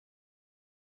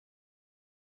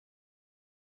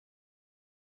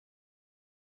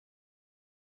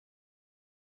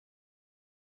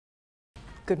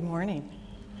Good morning.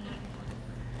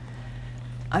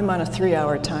 I'm on a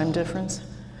 3-hour time difference.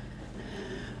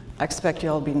 I expect you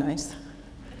all to be nice.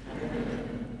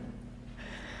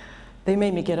 They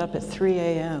made me get up at 3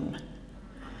 a.m.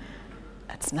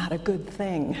 That's not a good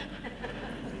thing.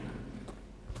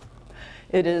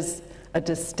 It is a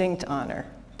distinct honor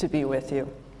to be with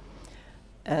you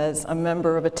as a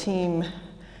member of a team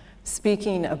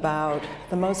speaking about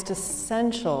the most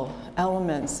essential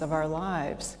elements of our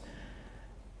lives: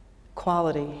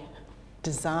 quality,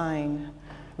 design,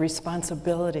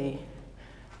 responsibility,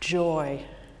 joy,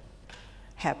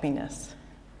 happiness.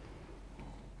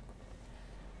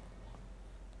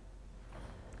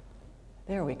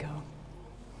 There we go.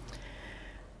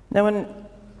 Now, when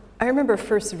I remember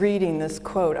first reading this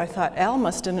quote, I thought Al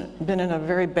must have been in a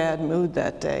very bad mood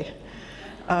that day.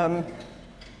 And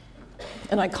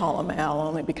I call him Al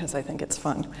only because I think it's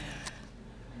fun.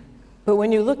 But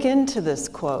when you look into this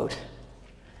quote,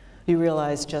 you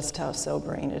realize just how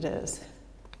sobering it is.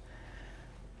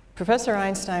 Professor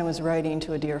Einstein was writing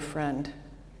to a dear friend.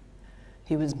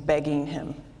 He was begging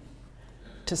him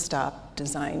to stop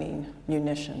designing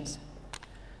munitions,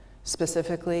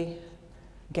 specifically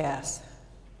gas.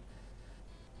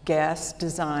 Gas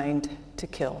designed to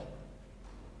kill.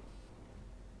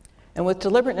 And with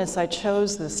deliberateness, I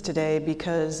chose this today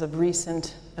because of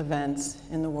recent events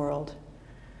in the world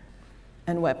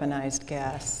and weaponized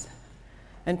gas,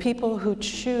 and people who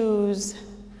choose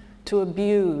to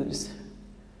abuse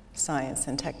science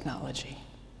and technology.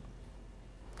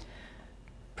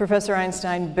 Professor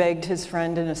Einstein begged his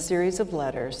friend in a series of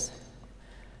letters,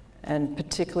 and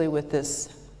particularly with this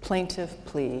plaintive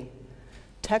plea: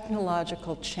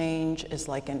 technological change is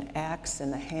like an axe in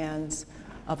the hands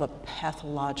of a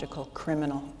pathological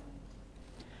criminal.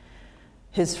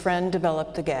 His friend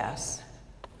developed the gas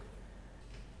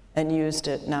and used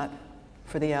it not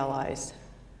for the Allies,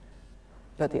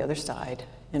 but the other side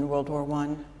in World War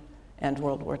I and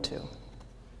World War II.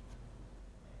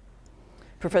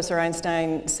 Professor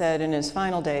Einstein said in his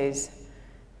final days,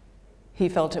 he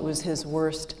felt it was his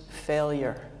worst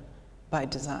failure by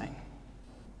design.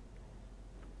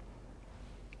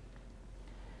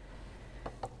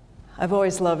 I've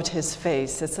always loved his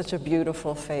face. It's such a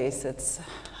beautiful face. It's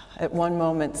at one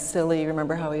moment silly.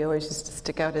 Remember how he always used to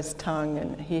stick out his tongue,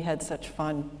 and he had such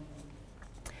fun.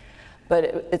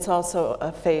 But it's also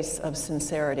a face of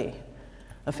sincerity,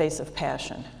 a face of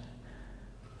passion,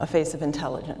 a face of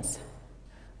intelligence,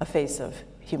 a face of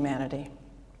humanity.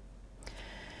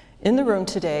 In the room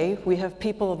today, we have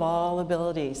people of all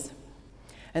abilities.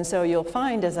 And so you'll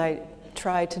find as I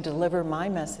try to deliver my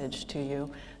message to you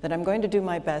that I'm going to do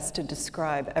my best to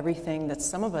describe everything that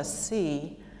some of us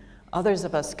see, others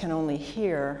of us can only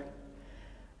hear,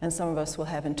 and some of us will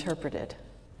have interpreted.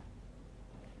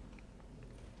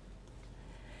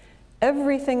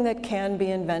 Everything that can be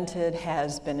invented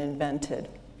has been invented.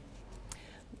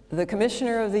 The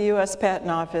commissioner of the US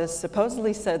Patent Office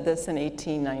supposedly said this in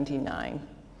 1899.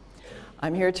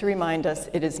 I'm here to remind us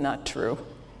it is not true.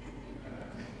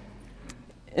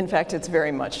 In fact, it's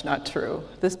very much not true.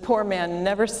 This poor man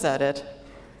never said it.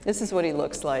 This is what he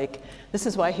looks like. This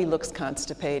is why he looks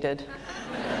constipated.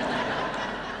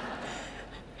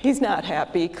 He's not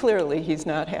happy. Clearly, he's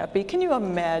not happy. Can you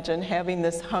imagine having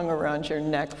this hung around your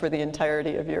neck for the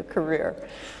entirety of your career?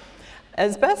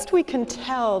 As best we can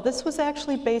tell, this was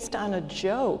actually based on a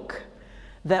joke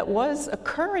that was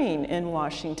occurring in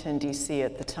Washington, D.C.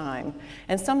 at the time,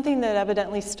 and something that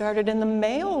evidently started in the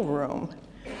mail room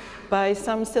by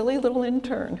some silly little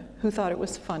intern who thought it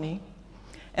was funny,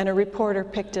 and a reporter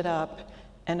picked it up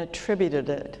and attributed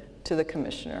it to the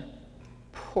commissioner.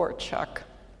 Poor Chuck.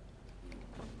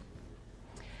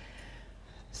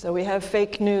 So we have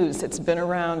fake news. It's been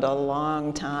around a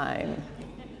long time.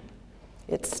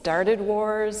 It started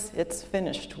wars, it's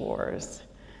finished wars.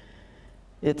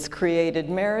 It's created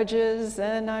marriages,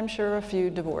 and I'm sure a few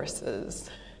divorces.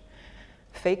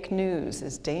 Fake news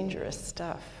is dangerous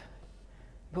stuff.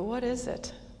 But what is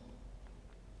it?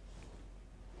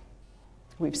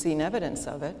 We've seen evidence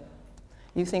of it.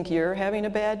 You think you're having a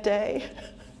bad day?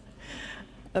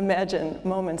 Imagine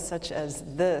moments such as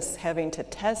this, having to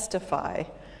testify,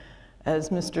 as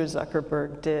Mr.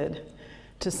 Zuckerberg did,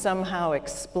 to somehow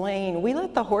explain, we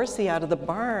let the horsey out of the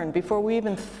barn before we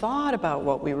even thought about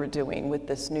what we were doing with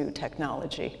this new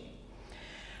technology.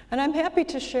 And I'm happy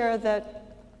to share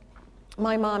that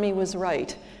my mommy was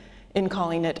right in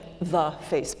calling it the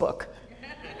Facebook.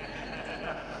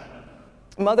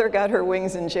 Mother got her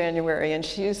wings in January, and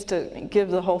she used to give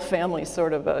the whole family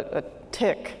sort of a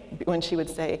tick when she would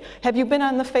say, "Have you been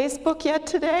on the Facebook yet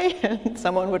today?" And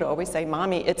someone would always say,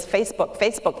 "Mommy, it's Facebook,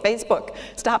 Facebook, Facebook.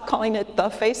 Stop calling it the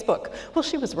Facebook." Well,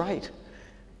 she was right.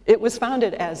 It was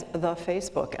founded as the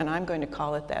Facebook, and I'm going to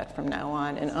call it that from now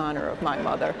on in honor of my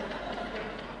mother.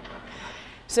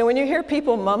 So when you hear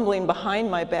people mumbling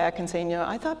behind my back and saying,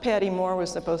 I thought Patty Moore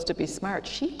was supposed to be smart,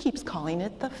 she keeps calling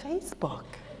it the Facebook.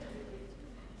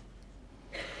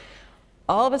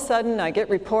 All of a sudden, I get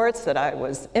reports that I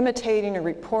was imitating a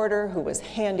reporter who was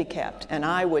handicapped, and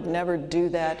I would never do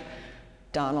that.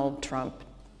 Donald Trump,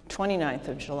 29th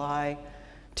of July,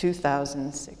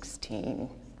 2016.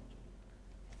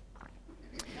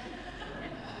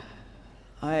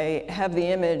 I have the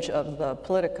image of the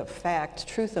Politica Fact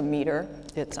Truthometer.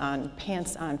 It's on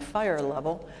pants on fire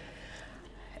level.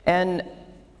 And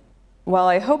while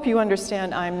I hope you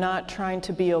understand I'm not trying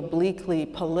to be obliquely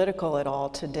political at all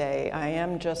today, I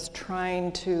am just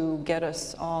trying to get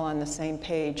us all on the same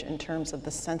page in terms of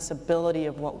the sensibility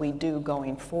of what we do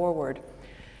going forward.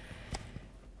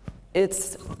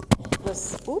 It's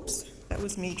this, oops, that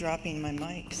was me dropping my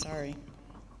mic, sorry.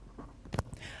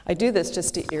 I do this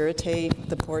just to irritate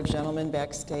the poor gentleman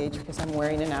backstage because I'm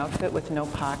wearing an outfit with no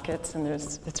pockets and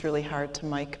it's really hard to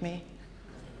mic me.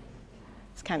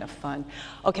 It's kind of fun.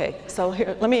 Okay, so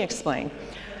here, let me explain.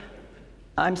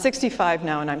 I'm 65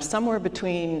 now, and I'm somewhere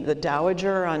between the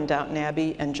Dowager on Downton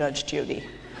Abbey and Judge Judy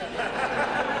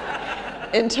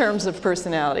in terms of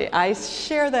personality. I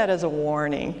share that as a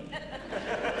warning.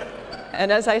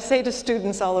 And as I say to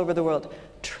students all over the world,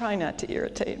 try not to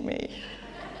irritate me,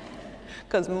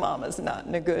 because Mama's not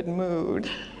in a good mood.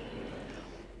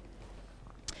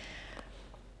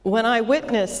 When I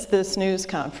witnessed this news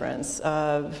conference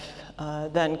of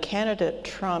then candidate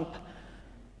Trump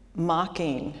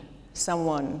mocking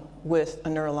someone with a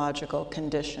neurological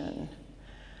condition,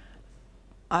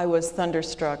 I was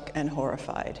thunderstruck and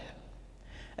horrified.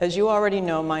 As you already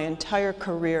know, my entire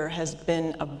career has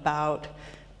been about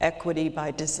equity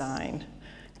by design,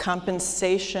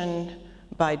 compensation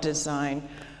by design,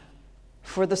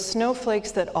 for the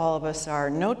snowflakes that all of us are.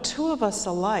 No two of us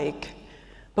alike,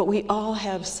 but we all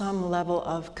have some level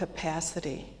of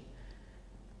capacity.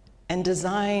 And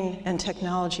design and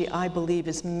technology, I believe,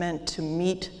 is meant to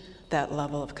meet that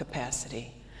level of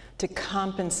capacity, to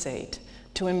compensate,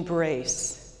 to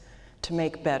embrace, to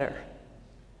make better.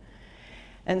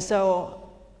 And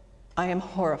so I am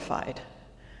horrified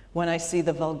when I see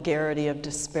the vulgarity of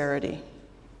disparity,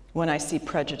 when I see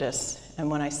prejudice, and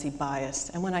when I see bias,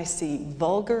 and when I see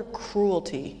vulgar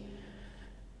cruelty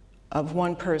of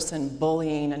one person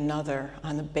bullying another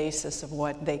on the basis of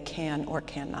what they can or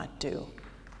cannot do.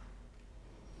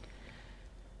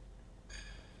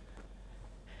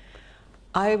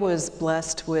 I was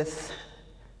blessed with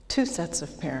two sets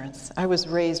of parents. I was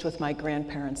raised with my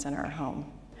grandparents in our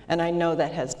home, and I know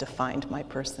that has defined my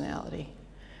personality.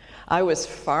 I was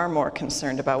far more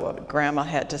concerned about what Grandma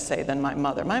had to say than my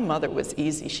mother. My mother was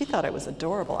easy. She thought I was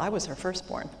adorable. I was her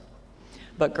firstborn.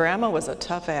 But Grandma was a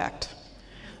tough act.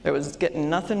 There was getting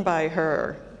nothing by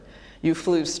her. You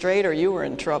flew straight or you were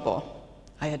in trouble.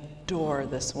 I adore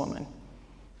this woman.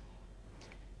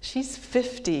 She's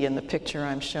 50 in the picture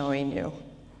I'm showing you.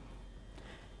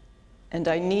 And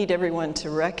I need everyone to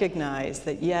recognize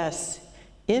that, yes,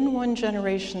 in one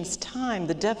generation's time,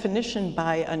 the definition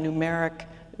by a numeric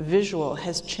visual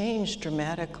has changed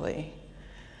dramatically.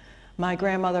 My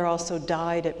grandmother also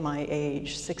died at my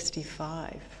age,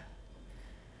 65,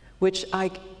 which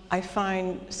I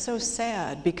find so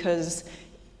sad because,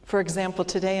 for example,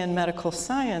 today in medical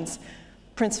science,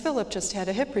 Prince Philip just had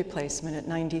a hip replacement at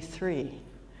 93.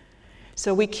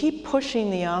 So we keep pushing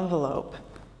the envelope,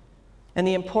 and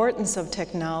the importance of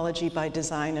technology by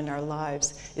design in our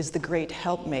lives is the great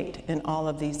helpmate in all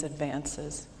of these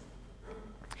advances.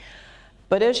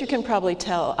 But as you can probably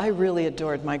tell, I really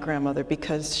adored my grandmother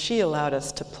because she allowed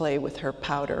us to play with her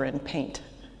powder and paint.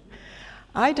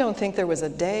 I don't think there was a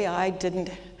day I didn't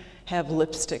have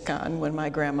lipstick on when my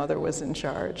grandmother was in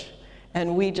charge,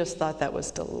 and we just thought that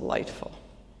was delightful.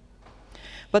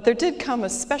 But there did come a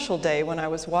special day when I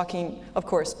was walking, of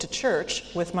course, to church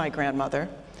with my grandmother,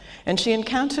 and she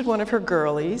encountered one of her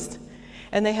girlies,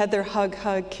 and they had their hug,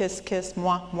 hug, kiss, kiss,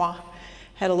 mwah, mwah,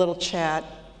 had a little chat,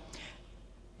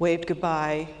 waved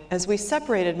goodbye. As we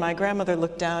separated, my grandmother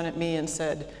looked down at me and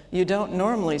said, "You don't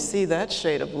normally see that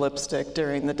shade of lipstick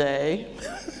during the day."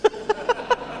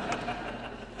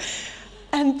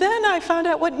 And then I found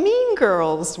out what Mean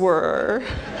Girls were.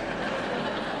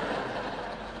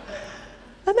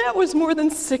 And that was more than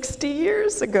 60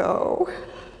 years ago.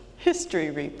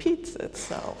 History repeats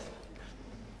itself.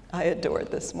 I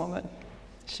adored this woman.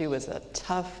 She was a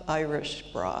tough Irish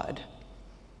broad.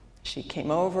 She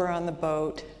came over on the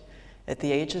boat at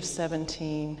the age of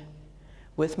 17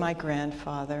 with my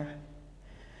grandfather.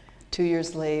 2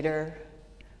 years later,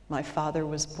 my father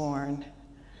was born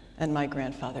and my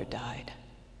grandfather died.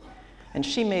 And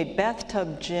she made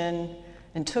bathtub gin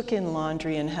and took in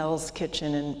laundry in Hell's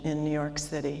Kitchen in New York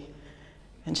City.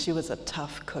 And she was a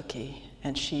tough cookie,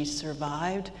 and she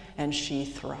survived and she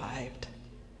thrived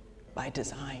by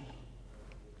design.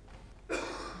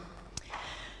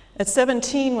 At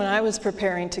 17, when I was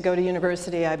preparing to go to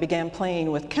university, I began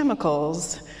playing with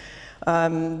chemicals.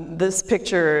 This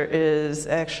picture is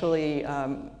actually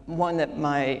one that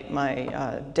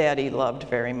my daddy loved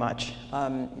very much.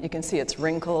 You can see it's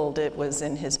wrinkled. It was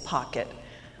in his pocket.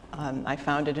 I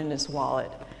found it in his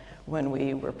wallet when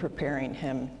we were preparing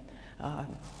him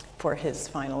for his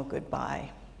final goodbye.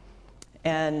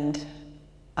 And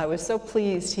I was so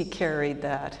pleased he carried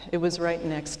that. It was right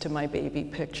next to my baby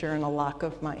picture and a lock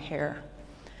of my hair.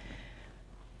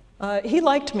 He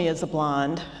liked me as a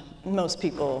blonde. Most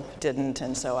people didn't,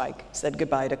 and so I said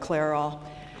goodbye to Clairol,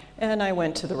 and I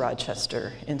went to the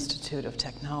Rochester Institute of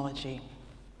Technology.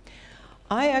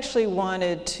 I actually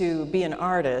wanted to be an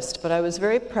artist, but I was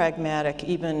very pragmatic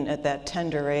even at that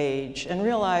tender age and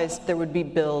realized there would be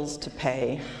bills to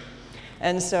pay.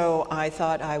 And so I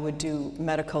thought I would do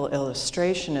medical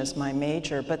illustration as my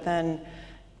major, but then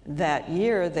that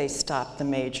year they stopped the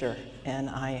major and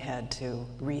I had to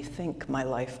rethink my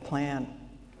life plan.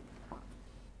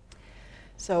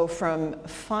 So from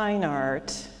fine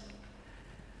art,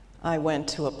 I went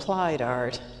to applied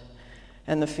art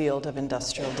and the field of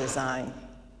industrial design.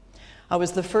 I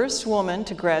was the first woman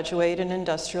to graduate in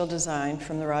industrial design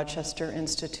from the Rochester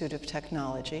Institute of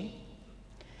Technology.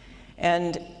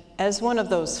 And as one of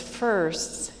those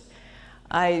firsts,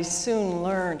 I soon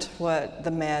learned what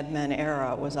the Mad Men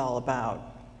era was all about.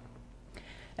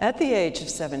 At the age of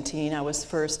 17, I was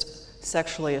first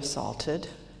sexually assaulted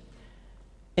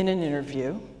in an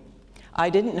interview. I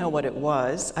didn't know what it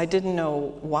was. I didn't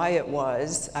know why it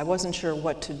was. I wasn't sure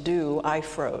what to do. I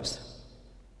froze.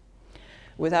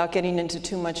 Without getting into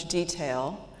too much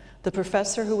detail, the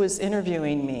professor who was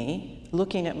interviewing me,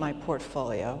 looking at my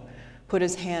portfolio, put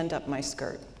his hand up my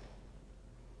skirt.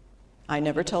 I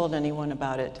never told anyone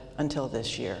about it until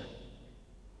this year.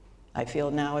 I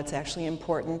feel now it's actually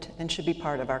important and should be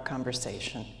part of our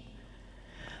conversation.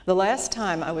 The last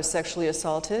time I was sexually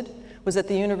assaulted was at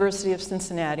the University of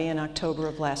Cincinnati in October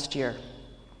of last year.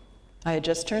 I had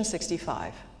just turned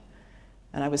 65,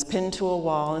 and I was pinned to a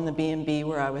wall in the B&B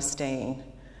where I was staying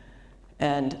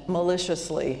and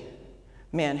maliciously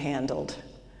manhandled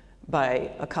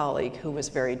by a colleague who was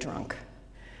very drunk.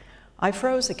 I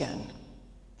froze again,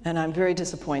 and I'm very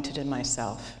disappointed in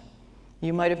myself.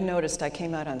 You might have noticed I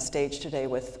came out on stage today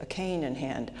with a cane in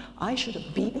hand. I should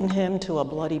have beaten him to a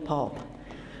bloody pulp,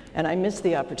 and I missed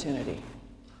the opportunity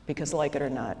because, like it or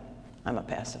not, I'm a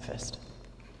pacifist.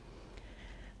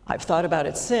 I've thought about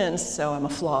it since, so I'm a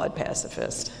flawed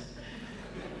pacifist.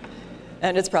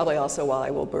 And it's probably also why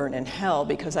I will burn in hell,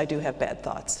 because I do have bad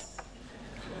thoughts.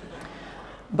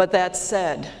 But that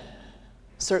said,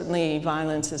 certainly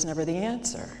violence is never the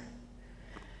answer.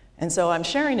 And so I'm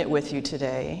sharing it with you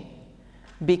today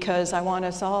because I want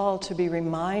us all to be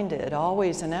reminded,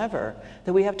 always and ever,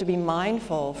 that we have to be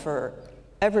mindful for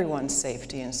everyone's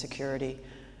safety and security.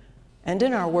 And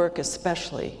in our work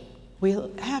especially, we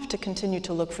have to continue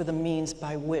to look for the means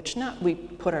by which, not we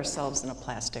put ourselves in a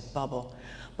plastic bubble,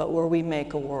 but where we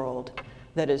make a world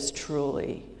that is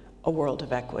truly a world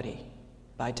of equity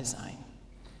by design.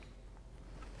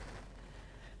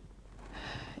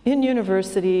 In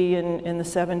university in the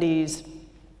 70s,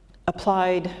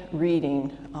 applied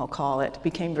reading, I'll call it,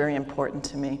 became very important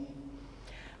to me.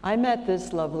 I met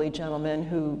this lovely gentleman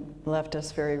who left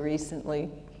us very recently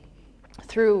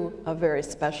through a very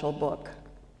special book.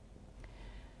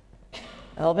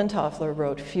 Alvin Toffler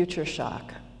wrote Future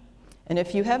Shock. And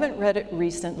if you haven't read it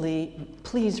recently,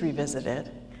 please revisit it.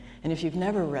 And if you've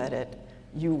never read it,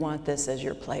 you want this as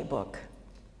your playbook.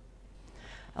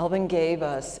 Alvin gave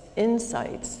us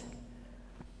insights.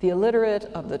 The illiterate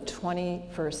of the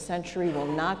 21st century will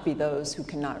not be those who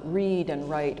cannot read and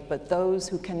write, but those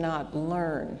who cannot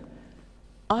learn,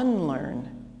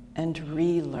 unlearn, and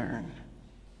relearn.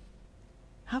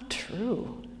 How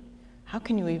true. How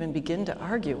can you even begin to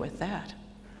argue with that?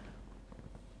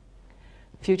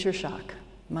 Future Shock,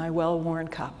 my well-worn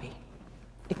copy.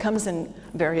 It comes in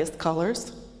various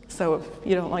colors, so if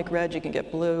you don't like red, you can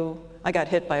get blue. I got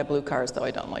hit by a blue car, so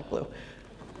I don't like blue.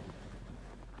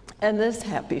 And this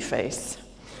happy face,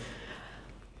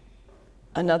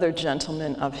 another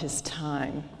gentleman of his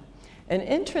time. And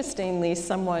interestingly,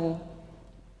 someone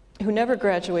who never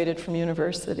graduated from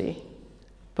university,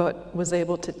 but was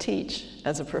able to teach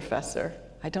as a professor.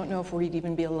 I don't know if we'd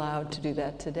even be allowed to do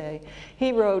that today.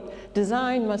 He wrote,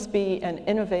 "Design must be an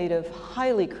innovative,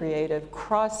 highly creative,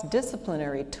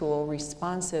 cross-disciplinary tool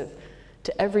responsive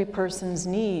to every person's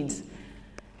needs.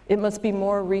 It must be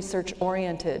more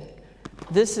research-oriented."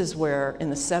 This is where, in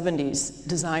the 70s,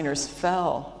 designers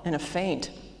fell in a faint.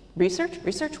 Research?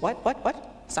 Research? What?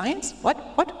 Science? What?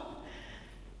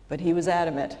 But he was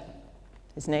adamant.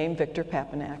 His name, Victor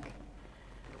Papanak.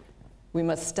 "We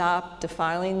must stop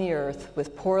defiling the earth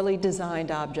with poorly designed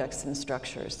objects and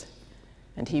structures."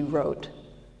 And he wrote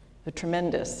the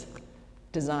tremendous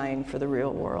Design for the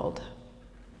Real World.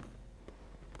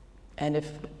 And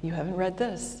if you haven't read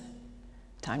this,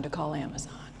 time to call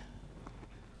Amazon.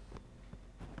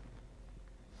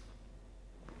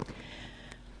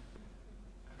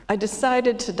 I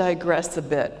decided to digress a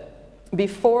bit.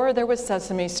 Before there was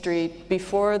Sesame Street,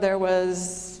 before there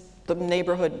was the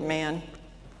neighborhood man,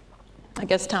 I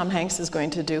guess Tom Hanks is going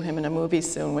to do him in a movie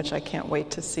soon, which I can't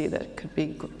wait to see. That could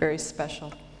be very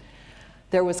special.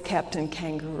 There was Captain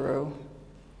Kangaroo.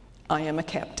 I am a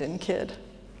captain kid.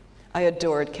 I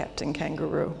adored Captain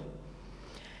Kangaroo.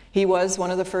 He was one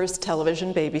of the first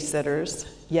television babysitters.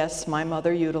 Yes, my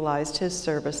mother utilized his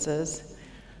services.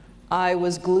 I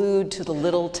was glued to the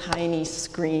little tiny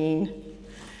screen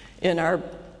in our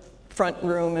front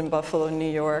room in Buffalo,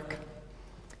 New York.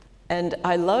 And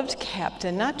I loved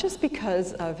Captain, not just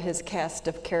because of his cast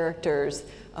of characters.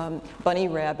 Bunny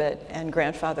Rabbit and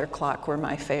Grandfather Clock were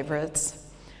my favorites,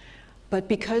 but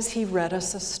because he read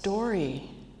us a story.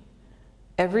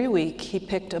 Every week he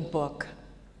picked a book.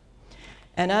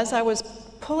 And as I was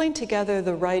pulling together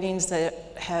the writings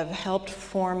that have helped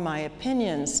form my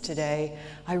opinions today,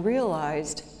 I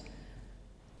realized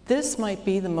this might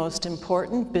be the most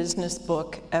important business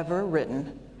book ever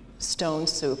written, Stone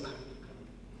Soup.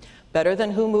 Better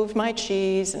than Who Moved My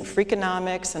Cheese and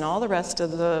Freakonomics and all the rest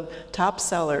of the top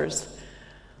sellers.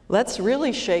 Let's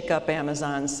really shake up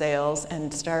Amazon sales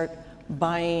and start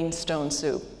buying Stone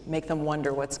Soup, make them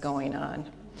wonder what's going on.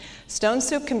 Stone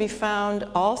Soup can be found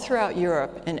all throughout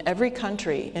Europe in every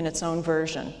country in its own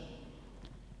version.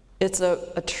 It's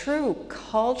a true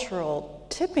cultural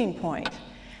tipping point.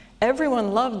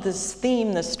 Everyone loved this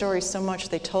theme, this story so much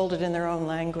they told it in their own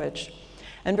language.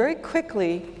 And very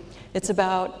quickly, it's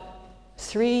about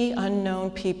 3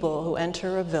 unknown people who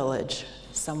enter a village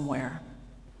somewhere.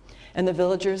 And the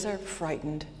villagers are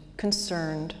frightened,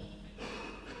 concerned,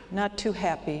 not too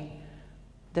happy.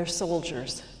 They're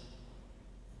soldiers.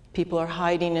 People are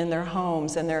hiding in their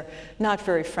homes, and they're not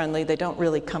very friendly. They don't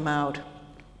really come out.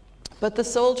 But the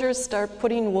soldiers start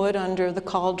putting wood under the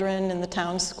cauldron in the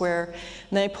town square,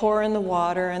 and they pour in the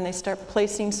water, and they start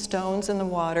placing stones in the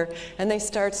water, and they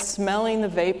start smelling the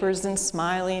vapors and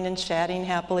smiling and chatting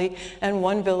happily, and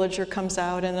one villager comes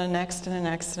out, and the next, and the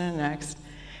next, and the next,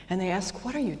 and they ask,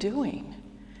 "What are you doing?"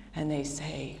 And they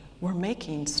say, "We're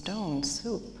making stone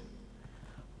soup."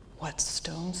 "What's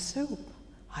stone soup?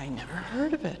 I never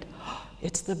heard of it."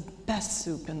 "It's the best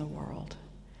soup in the world."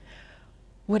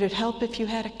 "Would it help if you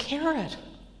had a carrot?"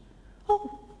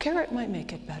 "Oh, carrot might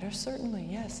make it better, certainly,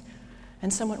 yes."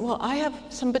 And someone, "Well, I have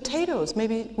some potatoes.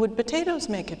 Maybe would potatoes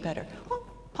make it better?" "Oh,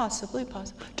 possibly.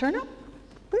 Turnip?"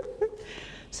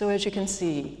 So as you can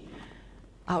see,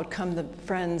 out come the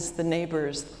friends, the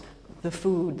neighbors, the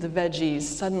food, the veggies.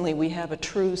 Suddenly we have a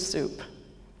true soup.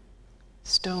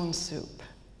 Stone soup.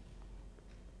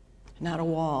 Not a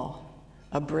wall,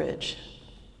 a bridge.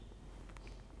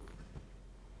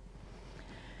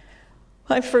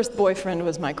 My first boyfriend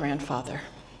was my grandfather,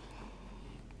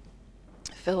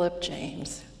 Philip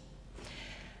James.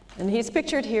 And he's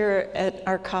pictured here at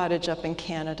our cottage up in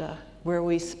Canada, where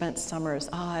we spent summers.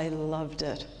 I loved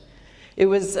it. It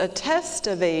was a test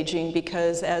of aging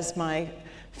because as my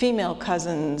female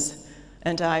cousins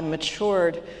and I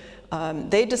matured,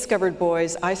 they discovered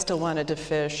boys. I still wanted to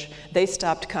fish. They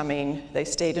stopped coming. They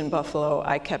stayed in Buffalo.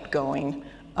 I kept going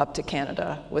up to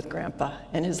Canada with Grandpa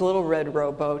and his little red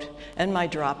rowboat and my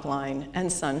drop line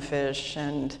and sunfish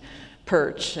and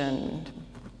perch and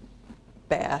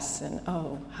bass, and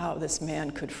oh, how this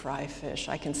man could fry fish.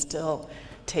 I can still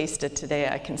taste it today.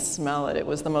 I can smell it. It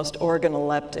was the most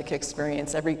organoleptic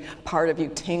experience. Every part of you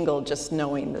tingled just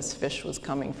knowing this fish was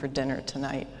coming for dinner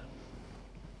tonight.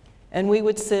 And we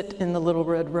would sit in the little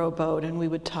red rowboat and we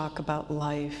would talk about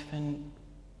life and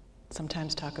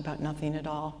sometimes talk about nothing at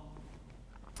all.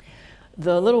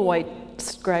 The little white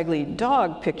scraggly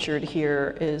dog pictured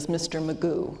here is Mr.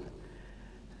 Magoo.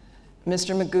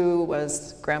 Mr. Magoo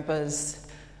was Grandpa's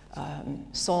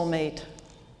soulmate,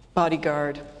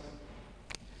 bodyguard.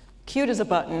 Cute as a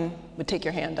button, would take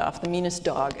your hand off, the meanest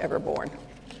dog ever born.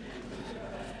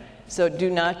 So do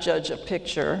not judge a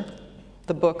picture,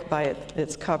 the book, by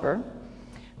its cover,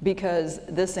 because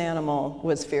this animal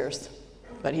was fierce,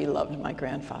 but he loved my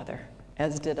grandfather,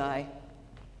 as did I.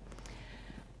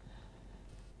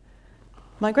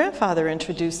 My grandfather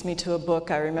introduced me to a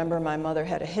book I remember my mother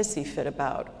had a hissy fit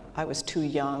about. I was too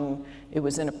young, it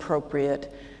was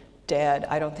inappropriate. Dad,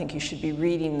 I don't think you should be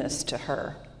reading this to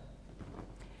her.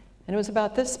 And it was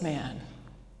about this man,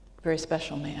 a very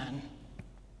special man.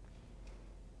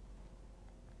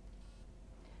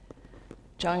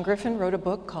 John Griffin wrote a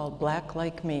book called Black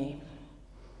Like Me.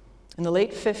 In the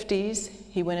late 50s,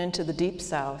 he went into the Deep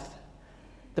South,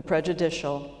 the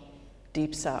prejudicial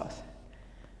Deep South,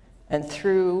 and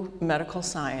through medical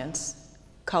science,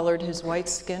 colored his white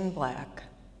skin black.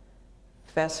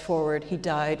 Fast forward, he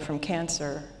died from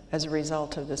cancer as a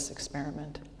result of this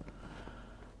experiment.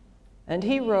 And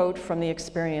he wrote from the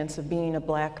experience of being a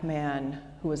black man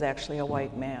who was actually a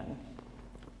white man.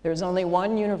 There's only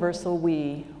one universal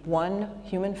we, one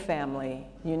human family,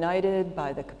 united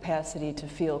by the capacity to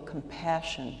feel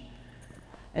compassion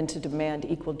and to demand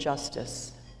equal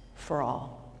justice for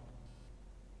all.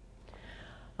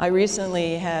 I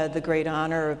recently had the great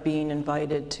honor of being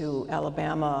invited to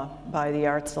Alabama by the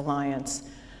Arts Alliance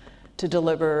to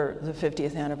deliver the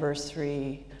 50th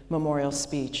anniversary memorial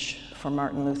speech for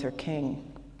Martin Luther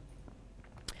King.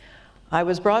 I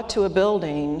was brought to a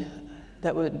building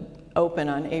that would open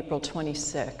on April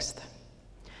 26th.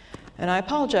 And I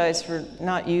apologize for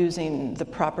not using the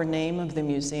proper name of the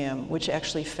museum, which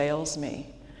actually fails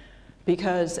me,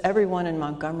 because everyone in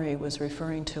Montgomery was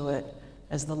referring to it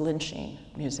as the Lynching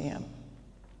Museum.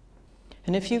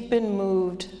 And if you've been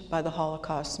moved by the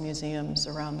Holocaust museums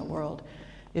around the world,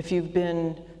 if you've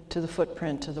been to the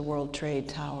footprint of the World Trade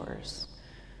Towers,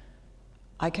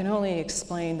 I can only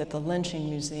explain that the Lynching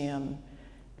Museum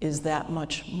is that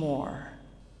much more.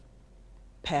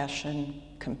 Passion,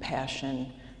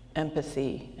 compassion,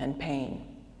 empathy, and pain.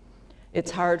 It's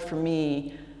hard for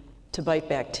me to bite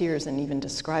back tears and even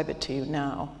describe it to you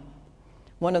now.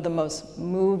 One of the most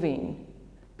moving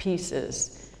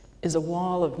pieces is a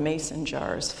wall of mason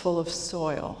jars full of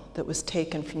soil that was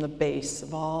taken from the base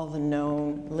of all the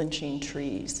known lynching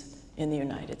trees in the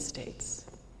United States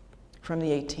from the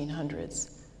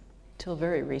 1800s till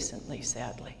very recently,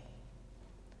 sadly.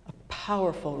 A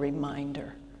powerful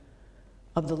reminder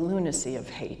of the lunacy of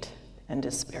hate and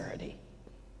disparity,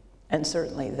 and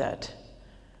certainly that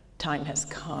time has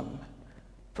come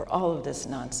for all of this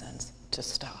nonsense to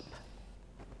stop.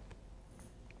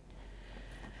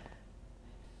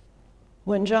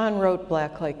 When John wrote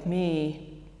Black Like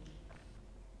Me,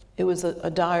 it was a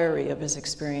diary of his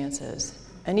experiences,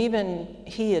 and even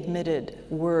he admitted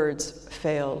words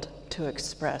failed to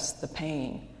express the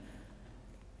pain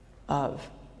of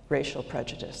racial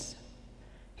prejudice.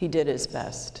 He did his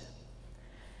best.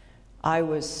 I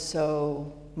was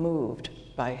so moved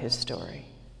by his story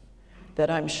that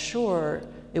I'm sure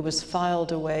it was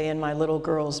filed away in my little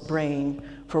girl's brain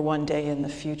for one day in the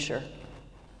future.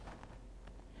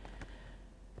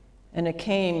 And it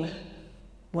came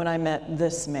when I met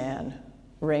this man,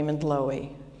 Raymond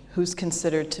Loewy, who's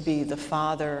considered to be the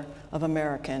father of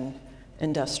American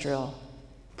industrial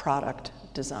product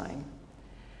design.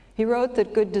 He wrote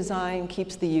that good design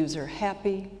keeps the user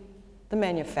happy, the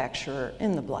manufacturer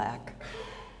in the black,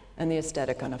 and the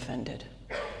aesthetic unoffended.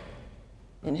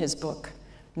 In his book,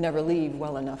 Never Leave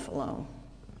Well Enough Alone.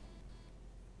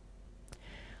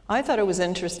 I thought it was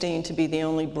interesting to be the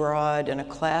only broad in a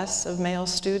class of male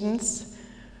students.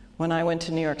 When I went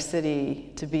to New York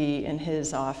City to be in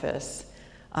his office,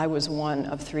 I was one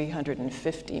of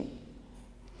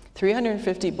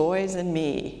 350 boys and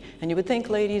me. And you would think,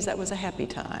 ladies, that was a happy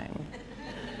time.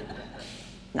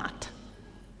 Not.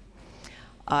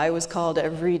 I was called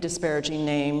every disparaging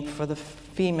name for the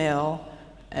female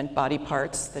and body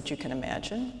parts that you can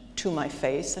imagine, to my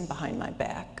face and behind my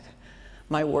back.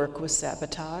 My work was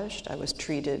sabotaged. I was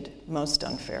treated most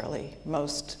unfairly,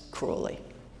 most cruelly.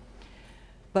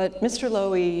 But Mr.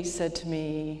 Loewy said to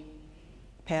me,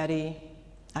 Patty,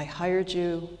 I hired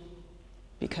you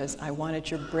because I wanted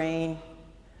your brain,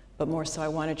 but more so I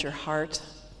wanted your heart.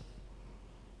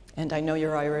 And I know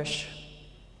you're Irish.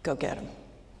 Go get him.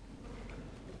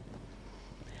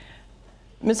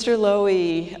 Mr.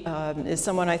 Loewy is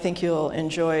someone I think you'll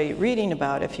enjoy reading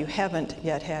about if you haven't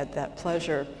yet had that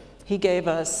pleasure. He gave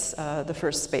us the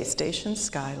first space station,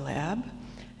 Skylab,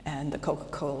 and the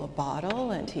Coca-Cola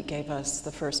bottle, and he gave us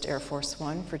the first Air Force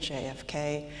One for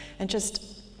JFK, and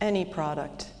just any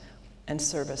product and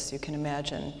service you can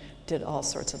imagine did all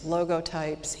sorts of logo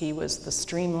types. He was the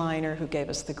streamliner who gave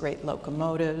us the great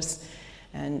locomotives,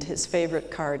 and his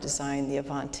favorite car design, the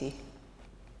Avanti.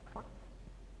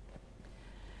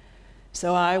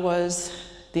 So I was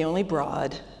the only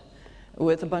broad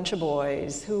with a bunch of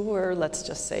boys who were, let's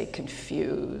just say,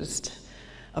 confused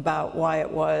about why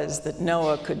it was that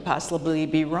Noah could possibly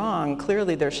be wrong.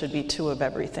 Clearly there should be 2 of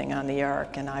everything on the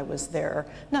ark, and I was there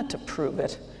not to prove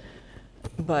it,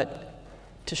 but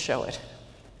to show it.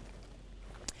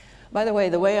 By the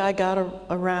way I got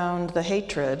around the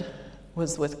hatred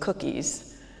was with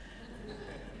cookies.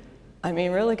 I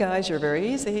mean, really, guys, you're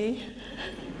very easy.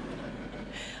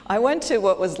 I went to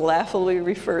what was laughably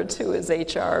referred to as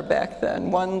HR back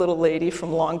then. One little lady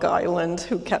from Long Island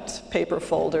who kept paper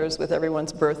folders with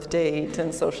everyone's birth date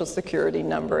and social security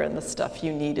number and the stuff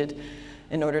you needed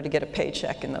in order to get a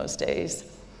paycheck in those days.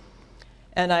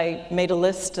 And I made a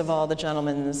list of all the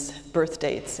gentlemen's birth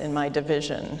dates in my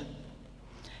division.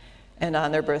 And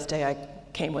on their birthday, I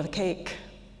came with a cake.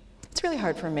 It's really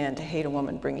hard for a man to hate a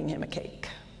woman bringing him a cake.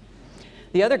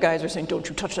 The other guys are saying, "Don't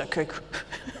you touch that cake."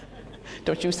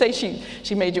 Don't you say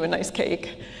she made you a nice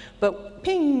cake. But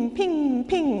ping, ping,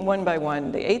 ping, one by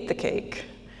one, they ate the cake.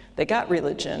 They got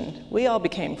religion. We all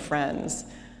became friends.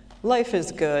 Life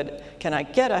is good. Can I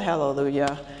get a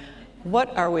hallelujah?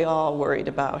 What are we all worried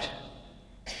about?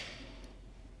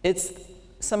 It's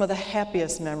some of the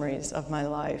happiest memories of my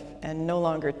life and no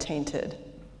longer tainted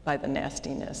by the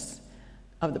nastiness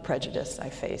of the prejudice I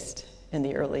faced in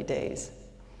the early days.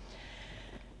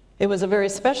 It was a very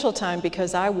special time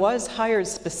because I was hired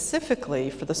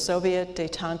specifically for the Soviet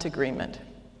Détente Agreement,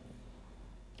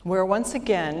 where once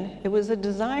again, it was a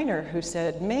designer who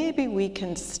said, maybe we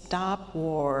can stop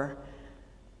war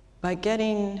by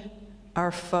getting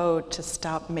our foe to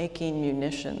stop making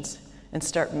munitions and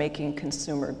start making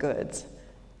consumer goods.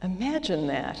 Imagine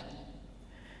that.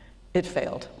 It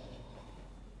failed.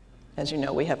 As you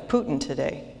know, we have Putin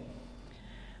today.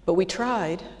 But we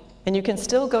tried. And you can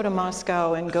still go to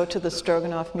Moscow and go to the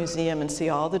Stroganov Museum and see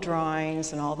all the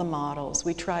drawings and all the models.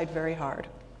 We tried very hard.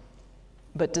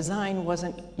 But design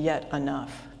wasn't yet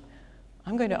enough.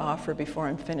 I'm going to offer before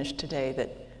I'm finished today that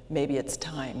maybe its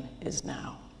time is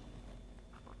now.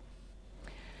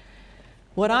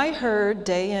 What I heard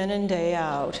day in and day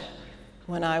out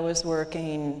when I was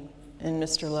working in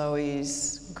Mr.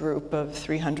 Lowy's group of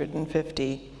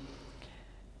 350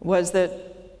 was that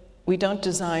we don't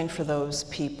design for those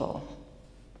people.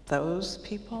 Those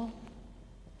people?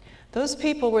 Those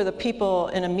people were the people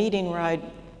in a meeting where I'd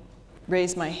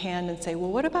raise my hand and say,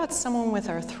 well, what about someone with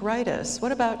arthritis?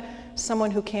 What about someone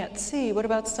who can't see? What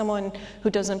about someone who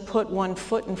doesn't put one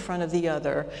foot in front of the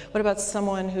other? What about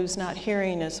someone who's not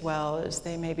hearing as well as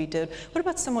they maybe did? What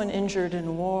about someone injured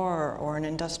in war or an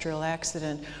industrial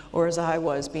accident, or as I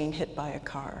was, being hit by a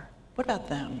car? What about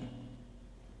them?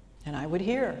 And I would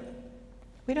hear,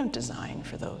 we don't design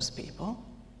for those people.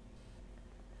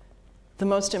 The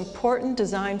most important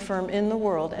design firm in the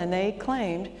world, and they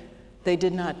claimed they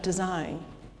did not design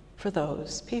for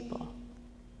those people.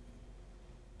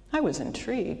 I was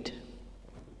intrigued.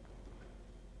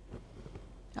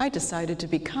 I decided to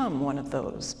become one of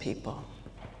those people.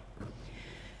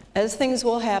 As things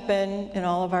will happen in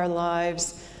all of our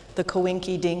lives, the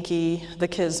coinky-dinky, the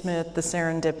kismet, the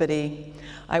serendipity,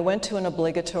 I went to an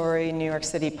obligatory New York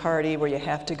City party where you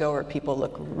have to go or people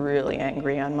look really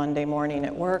angry on Monday morning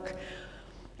at work.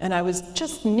 And I was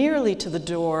just nearly to the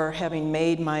door, having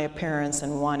made my appearance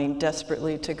and wanting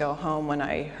desperately to go home, when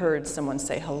I heard someone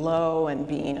say hello, and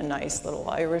being a nice little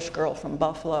Irish girl from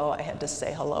Buffalo, I had to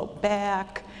say hello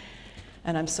back.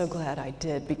 And I'm so glad I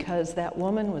did, because that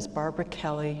woman was Barbara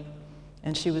Kelly,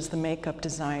 and she was the makeup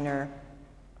designer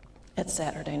at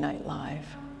Saturday Night Live.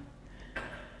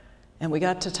 And we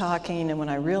got to talking, and when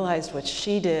I realized what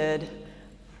she did,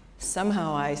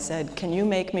 somehow I said, can you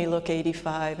make me look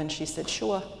 85? And she said,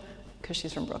 sure, because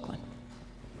she's from Brooklyn.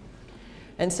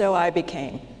 And so I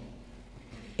became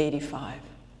 85.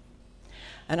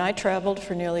 And I traveled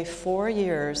for nearly 4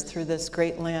 years through this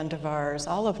great land of ours,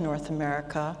 all of North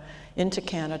America, into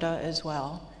Canada as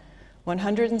well.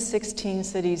 116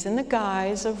 cities in the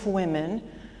guise of women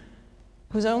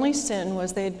whose only sin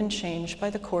was they had been changed by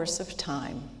the course of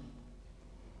time.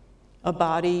 A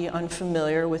body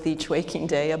unfamiliar with each waking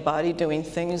day, a body doing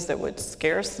things that would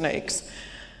scare snakes,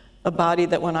 a body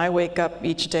that when I wake up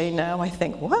each day now, I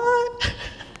think, what?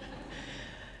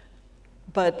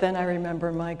 But then I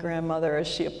remember my grandmother as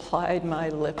she applied my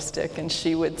lipstick, and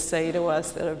she would say to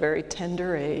us at a very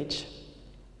tender age,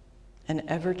 an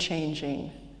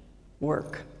ever-changing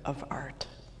work of art.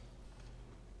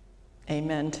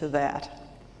 Amen to that.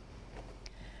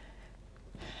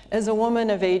 As a woman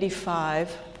of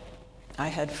 85, I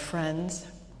had friends.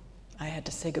 I had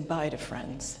to say goodbye to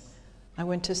friends. I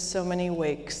went to so many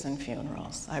wakes and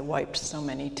funerals. I wiped so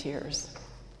many tears.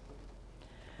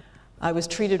 I was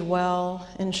treated well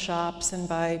in shops and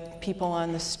by people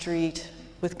on the street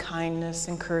with kindness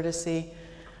and courtesy,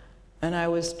 and I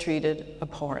was treated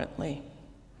abhorrently.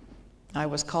 I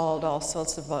was called all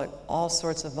sorts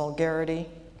of vulgarity.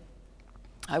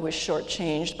 I was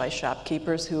shortchanged by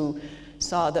shopkeepers who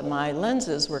saw that my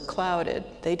lenses were clouded.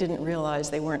 They didn't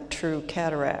realize they weren't true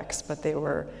cataracts, but they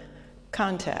were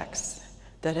contacts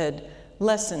that had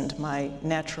lessened my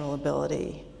natural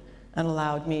ability and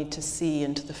allowed me to see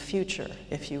into the future,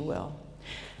 if you will.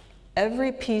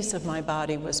 Every piece of my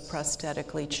body was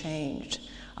prosthetically changed.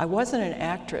 I wasn't an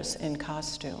actress in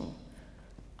costume.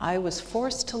 I was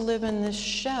forced to live in this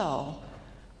shell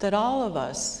that all of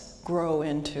us grow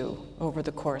into over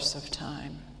the course of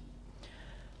time.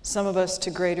 Some of us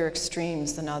to greater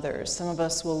extremes than others. Some of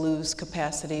us will lose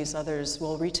capacities, others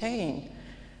will retain.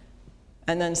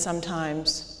 And then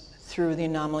sometimes, through the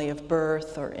anomaly of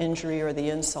birth or injury or the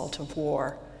insult of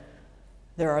war,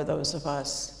 there are those of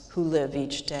us who live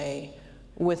each day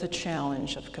with a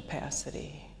challenge of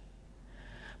capacity.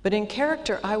 But in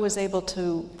character, I was able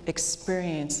to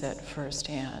experience it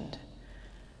firsthand.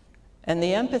 And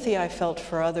the empathy I felt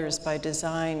for others by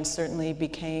design certainly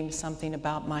became something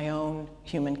about my own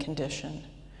human condition.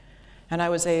 And I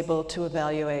was able to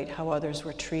evaluate how others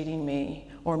were treating me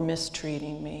or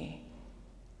mistreating me.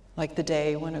 Like the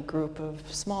day when a group of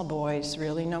small boys,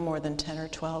 really no more than 10 or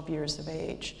 12 years of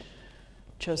age,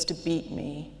 chose to beat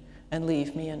me and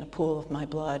leave me in a pool of my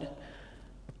blood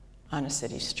on a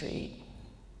city street.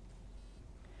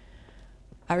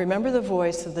 I remember the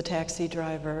voice of the taxi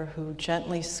driver who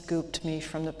gently scooped me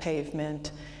from the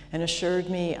pavement and assured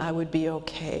me I would be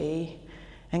okay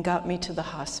and got me to the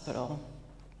hospital.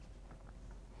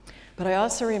 But I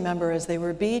also remember as they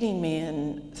were beating me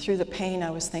and through the pain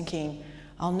I was thinking,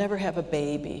 I'll never have a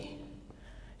baby.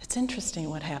 It's interesting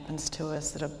what happens to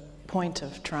us at a point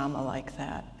of trauma like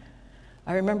that.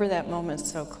 I remember that moment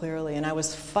so clearly, and I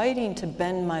was fighting to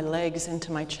bend my legs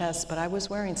into my chest, but I was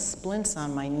wearing splints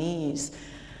on my knees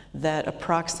that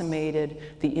approximated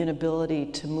the inability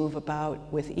to move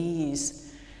about with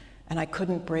ease, and I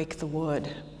couldn't break the wood.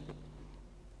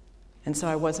 And so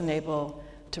I wasn't able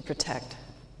to protect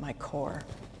my core.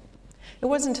 It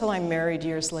wasn't until I married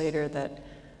years later that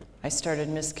I started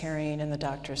miscarrying, and the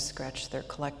doctors scratched their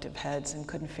collective heads and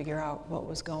couldn't figure out what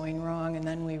was going wrong, and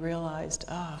then we realized,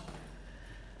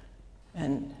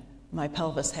 and my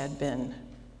pelvis had been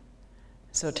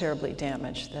so terribly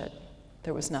damaged that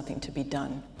there was nothing to be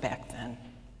done back then.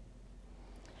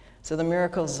 So the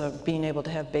miracles of being able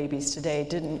to have babies today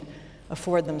didn't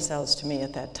afford themselves to me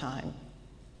at that time.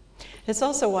 It's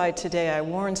also why today I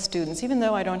warn students, even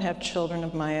though I don't have children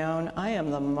of my own, I am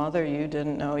the mother you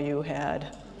didn't know you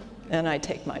had. And I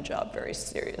take my job very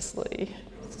seriously.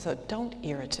 So don't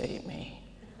irritate me.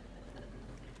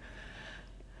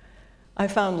 I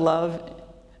found love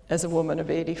as a woman of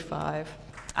 85.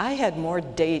 I had more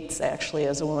dates, actually,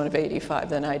 as a woman of 85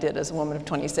 than I did as a woman of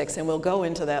 26, and we'll go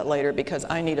into that later because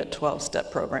I need a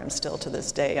 12-step program still to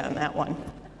this day on that one.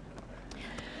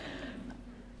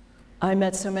 I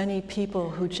met so many people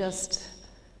who just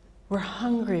were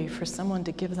hungry for someone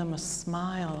to give them a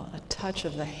smile, a touch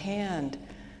of the hand,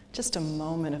 just a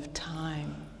moment of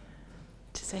time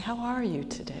to say, how are you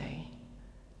today?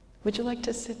 Would you like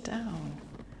to sit down?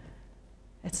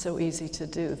 It's so easy to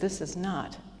do. This is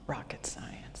not rocket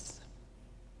science.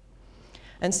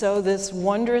 And so this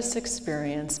wondrous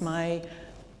experience, my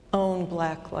own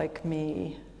black like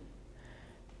me,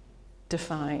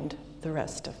 defined the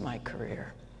rest of my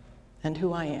career and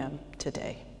who I am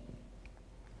today.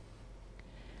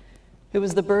 It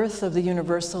was the birth of the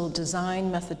universal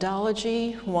design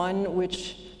methodology, one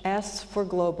which asks for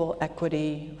global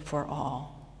equity for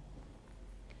all.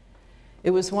 It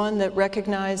was one that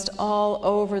recognized all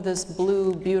over this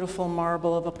blue, beautiful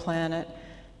marble of a planet,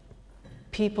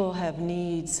 people have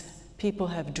needs, people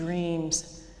have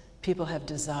dreams, people have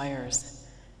desires,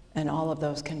 and all of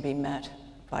those can be met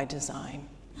by design.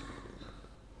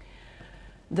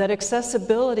 That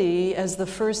accessibility as the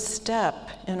first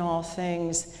step in all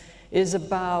things is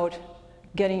about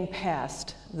getting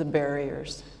past the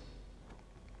barriers.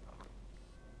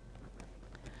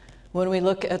 When we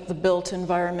look at the built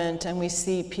environment and we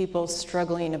see people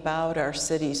struggling about our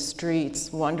city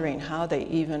streets, wondering how they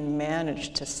even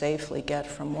manage to safely get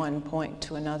from one point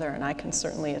to another, and I can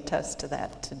certainly attest to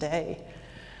that today,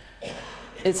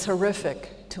 it's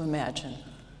horrific to imagine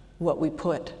what we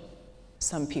put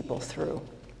some people through.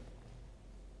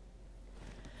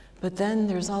 But then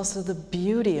there's also the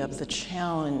beauty of the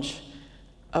challenge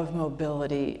of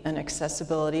mobility and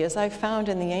accessibility, as I found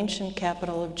in the ancient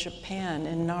capital of Japan,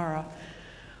 in Nara,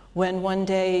 when one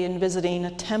day in visiting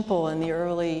a temple in the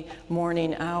early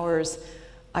morning hours,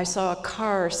 I saw a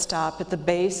car stop at the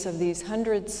base of these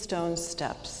 100 stone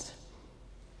steps.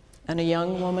 And a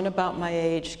young woman about my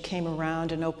age came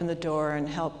around and opened the door and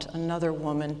helped another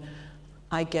woman,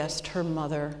 I guessed her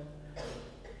mother,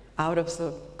 out of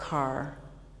the car.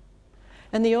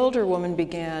 And the older woman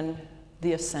began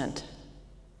the ascent.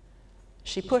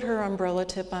 She put her umbrella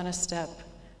tip on a step,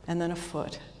 and then a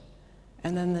foot,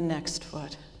 and then the next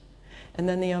foot, and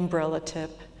then the umbrella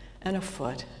tip, and a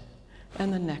foot,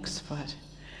 and the next foot,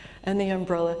 and the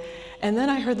umbrella. And then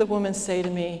I heard the woman say to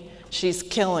me, "She's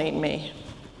killing me."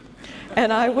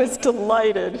 And I was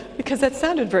delighted, because that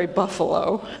sounded very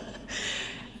buffalo.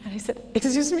 And I said,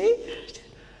 "Excuse me?"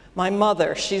 "My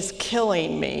mother, she's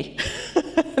killing me."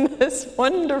 And this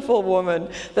wonderful woman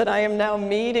that I am now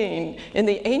meeting in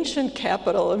the ancient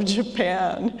capital of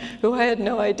Japan, who I had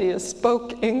no idea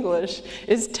spoke English,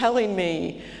 is telling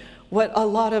me what a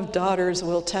lot of daughters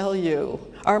will tell you.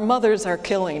 Our mothers are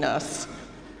killing us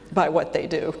by what they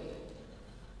do.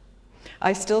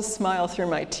 I still smile through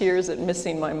my tears at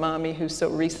missing my mommy, who so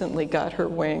recently got her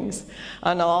wings,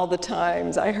 on all the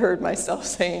times I heard myself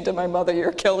saying to my mother,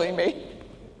 "You're killing me."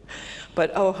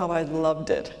 But oh, how I loved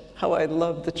it, how I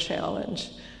loved the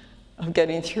challenge of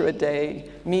getting through a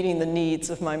day, meeting the needs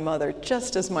of my mother,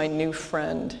 just as my new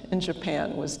friend in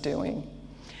Japan was doing.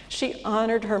 She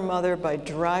honored her mother by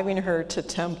driving her to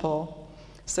temple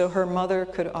so her mother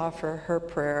could offer her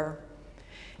prayer.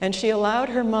 And she allowed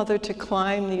her mother to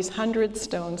climb these 100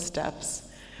 stone steps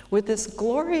with this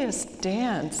glorious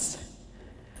dance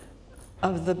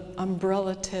of the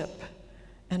umbrella tip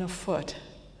and a foot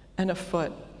and a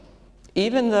foot,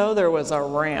 even though there was a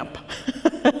ramp.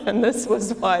 And this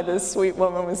was why this sweet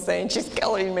woman was saying, "She's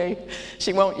killing me.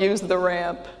 She won't use the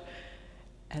ramp."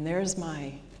 And there's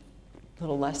my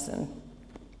little lesson.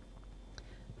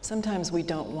 Sometimes we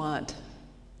don't want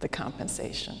the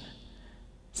compensation.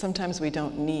 Sometimes we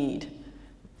don't need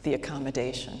the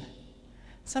accommodation.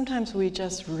 Sometimes we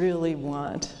just really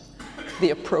want the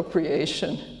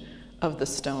appropriation of the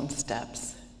stone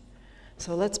steps.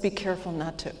 So let's be careful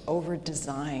not to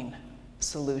over-design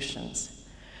solutions.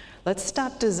 Let's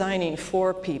stop designing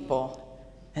for people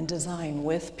and design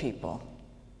with people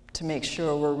to make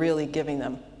sure we're really giving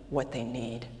them what they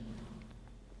need.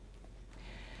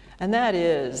 And that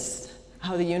is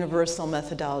how the universal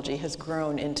methodology has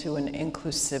grown into an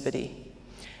inclusivity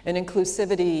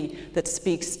that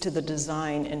speaks to the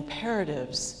design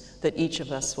imperatives that each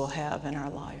of us will have in our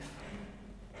life.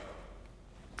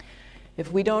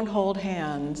 If we don't hold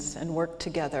hands and work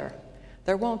together,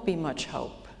 there won't be much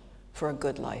hope for a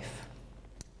good life.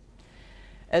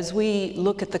 As we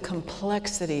look at the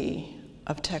complexity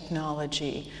of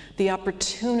technology, the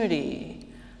opportunity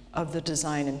of the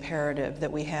design imperative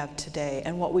that we have today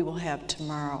and what we will have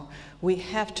tomorrow, we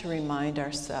have to remind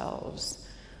ourselves: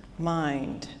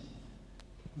 mind,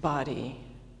 body,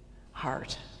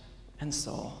 heart, and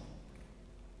soul.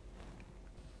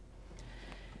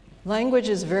 Language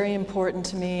is very important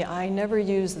to me. I never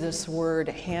use this word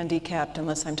handicapped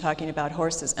unless I'm talking about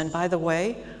horses. And by the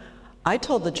way, I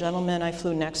told the gentleman I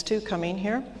flew next to coming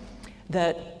here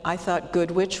that I thought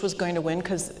Goodwitch was going to win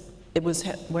because it was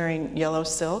wearing yellow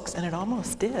silks, and it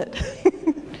almost did.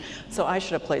 So I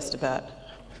should have placed a bet.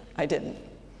 I didn't.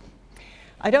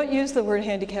 I don't use the word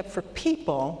handicap for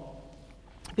people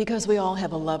because we all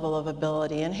have a level of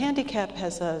ability, and handicap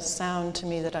has a sound to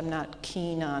me that I'm not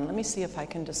keen on. Let me see if I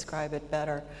can describe it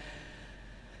better.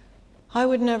 I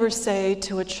would never say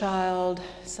to a child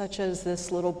such as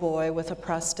this little boy with a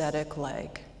prosthetic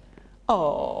leg,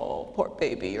 "Oh, poor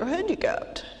baby, you're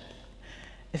handicapped."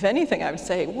 If anything, I would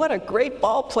say, "What a great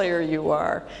ball player you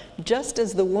are," just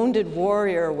as the wounded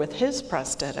warrior with his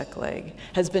prosthetic leg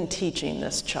has been teaching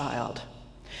this child.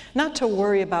 Not to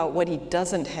worry about what he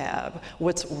doesn't have,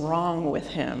 what's wrong with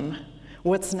him,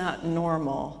 what's not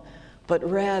normal, but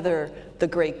rather the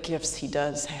great gifts he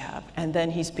does have, and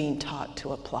then he's being taught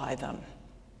to apply them.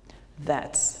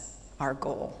 That's our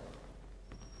goal.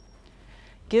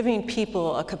 Giving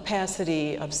people a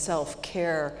capacity of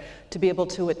self-care to be able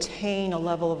to attain a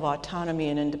level of autonomy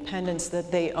and independence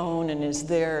that they own and is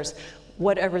theirs,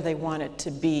 whatever they want it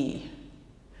to be,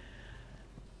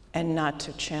 and not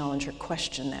to challenge or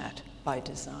question that by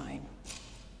design.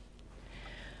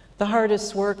 The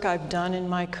hardest work I've done in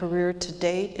my career to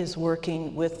date is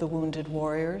working with the wounded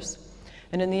warriors.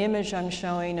 And in the image I'm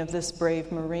showing of this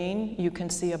brave Marine, you can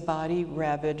see a body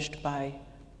ravaged by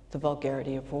the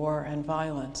vulgarity of war and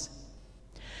violence.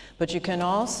 But you can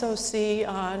also see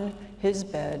on his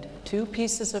bed 2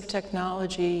 pieces of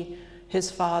technology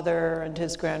his father and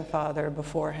his grandfather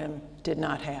before him did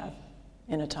not have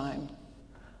in a time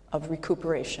of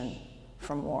recuperation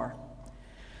from war.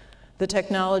 The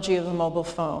technology of the mobile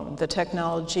phone, the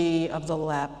technology of the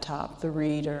laptop, the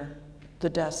reader,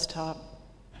 the desktop,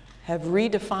 have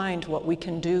redefined what we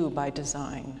can do by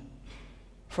design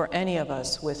for any of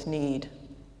us with need.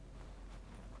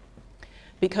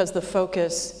 Because the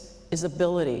focus is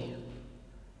ability,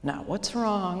 not what's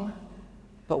wrong,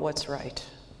 but what's right.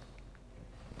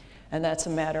 And that's a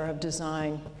matter of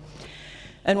design.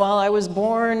 And while I was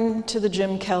born to the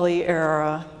Jim Kelly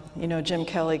era, you know, Jim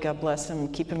Kelly, God bless him,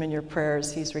 keep him in your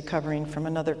prayers, he's recovering from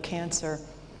another cancer,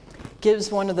 gives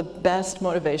one of the best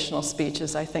motivational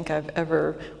speeches I think I've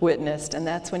ever witnessed, and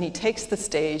that's when he takes the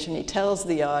stage and he tells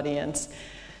the audience,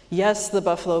 yes, the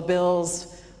Buffalo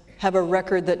Bills have a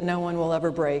record that no one will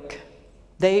ever break.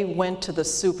 They went to the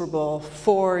Super Bowl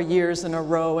 4 years in a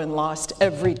row and lost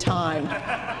every time.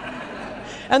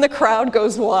 And the crowd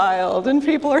goes wild, and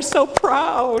people are so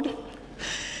proud.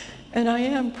 And I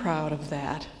am proud of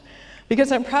that,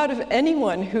 because I'm proud of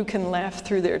anyone who can laugh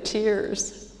through their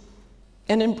tears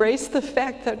and embrace the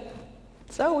fact that,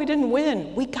 so we didn't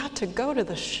win, we got to go to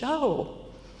the show.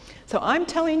 So I'm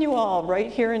telling you all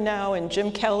right here and now, and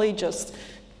Jim Kelly just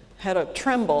had a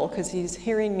tremble because he's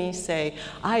hearing me say,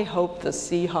 I hope the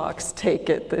Seahawks take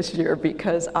it this year,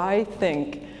 because I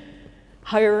think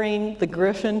hiring the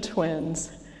Griffin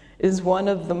twins is one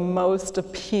of the most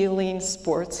appealing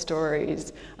sports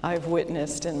stories I've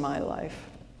witnessed in my life.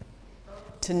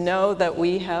 To know that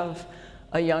we have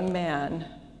a young man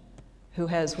who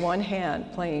has one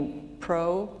hand playing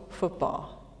pro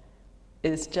football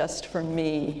is just, for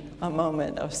me, a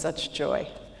moment of such joy.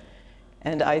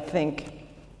 And I think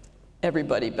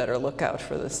everybody better look out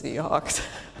for the Seahawks.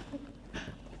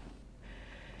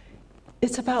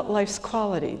 It's about life's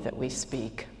quality that we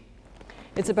speak.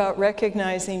 It's about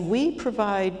recognizing we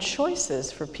provide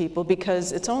choices for people,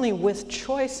 because it's only with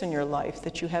choice in your life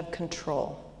that you have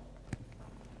control.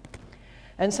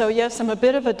 And so, yes, I'm a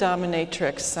bit of a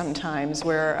dominatrix sometimes,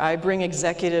 where I bring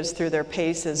executives through their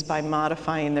paces by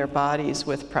modifying their bodies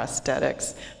with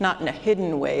prosthetics, not in a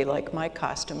hidden way like my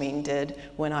costuming did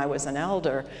when I was an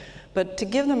elder, but to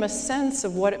give them a sense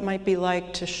of what it might be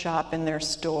like to shop in their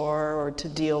store or to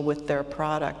deal with their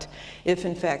product if,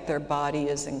 in fact, their body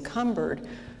is encumbered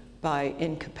by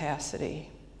incapacity.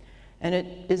 And it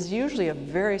is usually a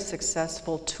very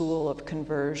successful tool of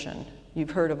conversion.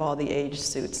 You've heard of all the age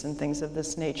suits and things of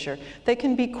this nature. They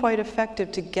can be quite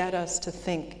effective to get us to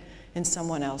think in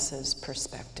someone else's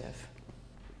perspective.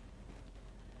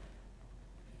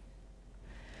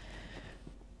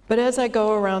 But as I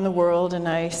go around the world and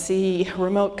I see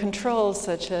remote controls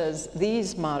such as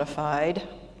these modified,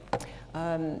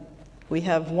 we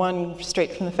have one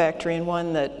straight from the factory and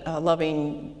one that a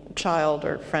loving child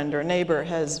or friend or neighbor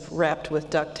has wrapped with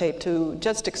duct tape to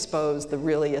just expose the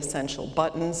really essential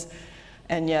buttons,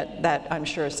 and yet that, I'm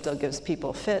sure, still gives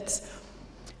people fits.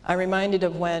 I'm reminded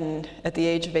of when, at the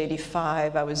age of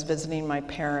 85, I was visiting my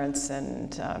parents,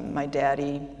 and my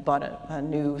daddy bought a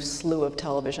new slew of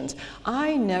televisions.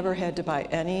 I never had to buy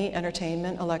any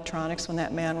entertainment electronics when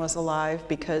that man was alive,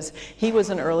 because he was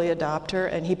an early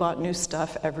adopter and he bought new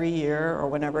stuff every year or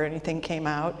whenever anything came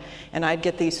out. And I'd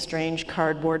get these strange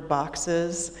cardboard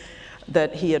boxes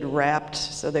that he had wrapped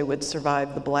so they would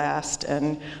survive the blast.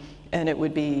 And it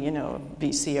would be, you know,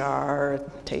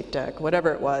 VCR, tape deck,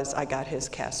 whatever it was, I got his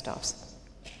cast-offs.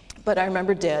 But I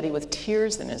remember Daddy with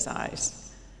tears in his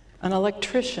eyes, an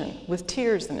electrician with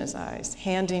tears in his eyes,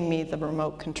 handing me the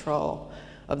remote control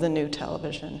of the new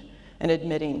television and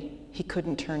admitting he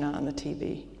couldn't turn on the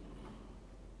TV.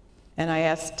 And I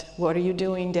asked, "What are you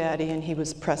doing, Daddy?" And he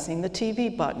was pressing the TV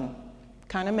button.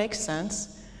 Kind of makes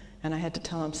sense. And I had to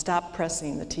tell him, "Stop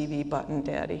pressing the TV button,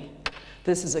 Daddy.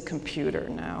 This is a computer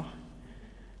now."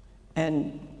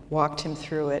 And walked him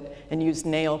through it and used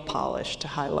nail polish to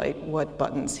highlight what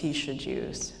buttons he should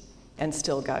use, and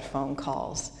still got phone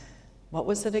calls. What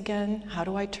was it again? How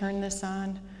do I turn this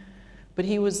on? But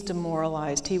he was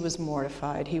demoralized, he was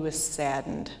mortified, he was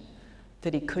saddened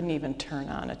that he couldn't even turn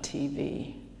on a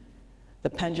TV. The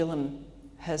pendulum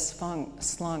has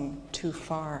slung too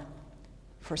far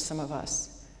for some of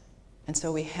us. And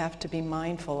so we have to be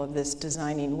mindful of this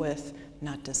designing with,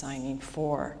 not designing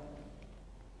for.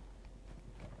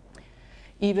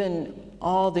 Even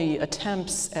all the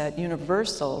attempts at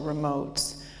universal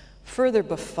remotes further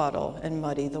befuddle and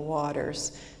muddy the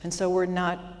waters. And so we're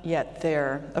not yet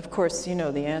there. Of course, you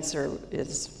know, the answer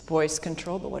is voice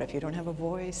control, but what if you don't have a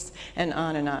voice? And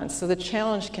on and on. So the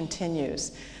challenge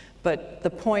continues. But the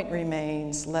point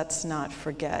remains, let's not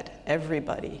forget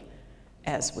everybody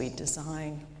as we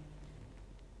design.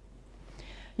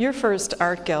 Your first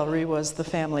art gallery was the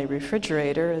family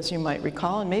refrigerator, as you might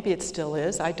recall, and maybe it still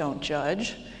is. I don't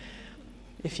judge.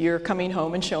 If you're coming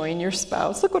home and showing your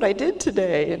spouse, look what I did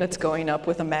today, and it's going up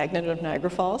with a magnet of Niagara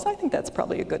Falls, I think that's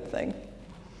probably a good thing.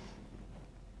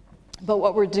 But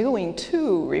what we're doing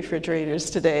to refrigerators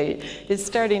today is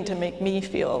starting to make me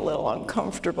feel a little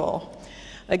uncomfortable.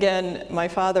 Again, my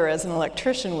father as an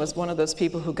electrician was one of those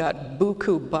people who got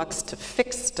buku bucks to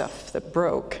fix stuff that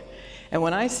broke. And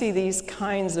when I see these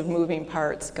kinds of moving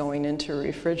parts going into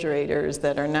refrigerators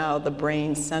that are now the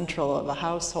brain central of a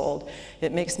household,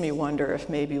 it makes me wonder if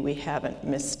maybe we haven't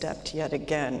misstepped yet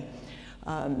again.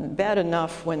 Bad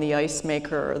enough when the ice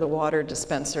maker or the water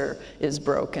dispenser is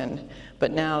broken,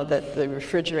 but now that the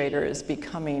refrigerator is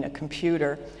becoming a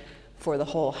computer for the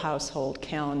whole household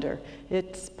calendar,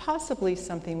 it's possibly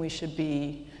something we should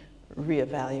be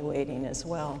reevaluating as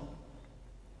well.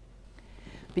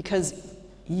 Because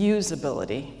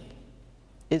usability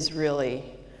is really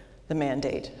the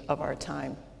mandate of our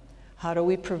time. How do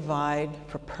we provide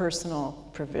for personal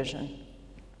provision?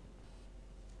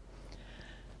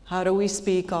 How do we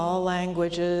speak all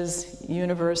languages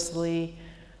universally?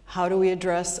 How do we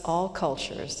address all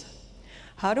cultures?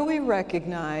 How do we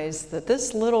recognize that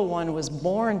this little one was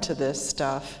born to this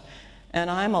stuff and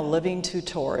I'm a living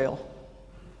tutorial?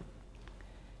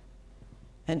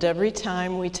 And every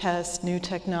time we test new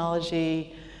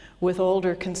technology with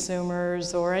older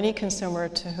consumers or any consumer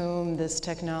to whom this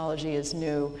technology is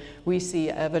new, we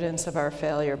see evidence of our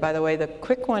failure. By the way, the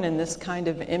quick one in this kind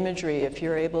of imagery, if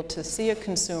you're able to see a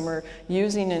consumer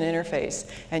using an interface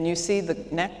and you see the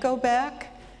neck go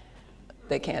back,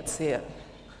 they can't see it.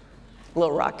 A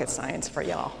little rocket science for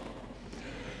y'all.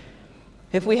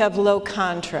 If we have low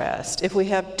contrast, if we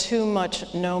have too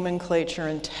much nomenclature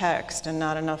and text and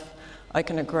not enough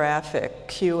iconographic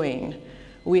cueing,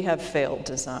 we have failed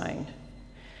design.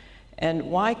 And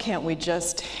why can't we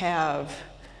just have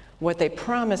what they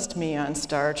promised me on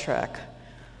Star Trek?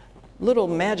 Little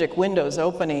magic windows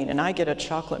opening and I get a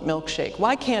chocolate milkshake.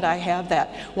 Why can't I have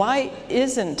that? Why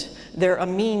isn't there a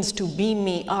means to beam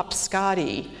me up,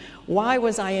 Scotty? Why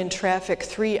was I in traffic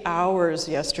 3 hours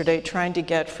yesterday trying to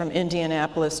get from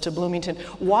Indianapolis to Bloomington?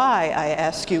 Why, I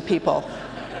ask you people?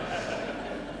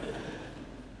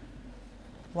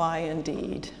 Why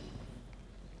indeed?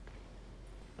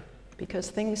 Because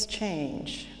things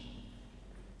change.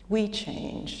 We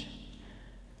change.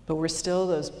 But we're still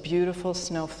those beautiful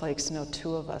snowflakes, no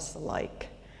two of us alike.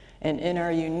 And in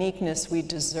our uniqueness, we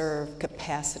deserve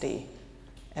capacity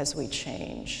as we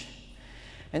change.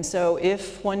 And so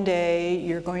if one day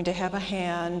you're going to have a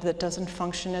hand that doesn't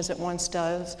function as it once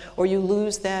does, or you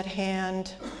lose that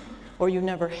hand, or you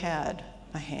never had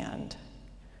a hand,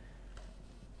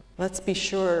 let's be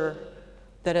sure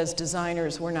that as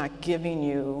designers, we're not giving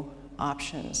you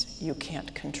options you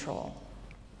can't control.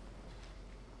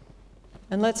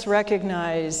 And let's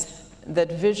recognize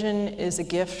that vision is a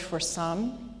gift for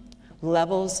some,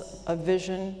 levels of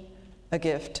vision a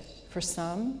gift for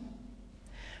some.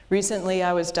 Recently,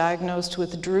 I was diagnosed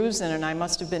with drusen, and I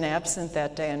must have been absent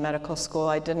that day in medical school.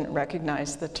 I didn't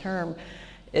recognize the term.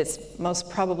 It's most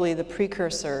probably the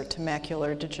precursor to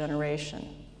macular degeneration.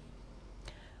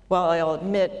 Well, I'll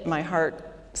admit my heart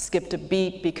skipped a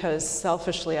beat because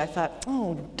selfishly I thought,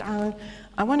 oh, darn,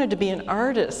 I wanted to be an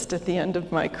artist at the end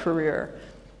of my career.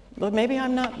 But maybe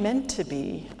I'm not meant to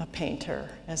be a painter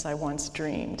as I once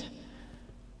dreamed.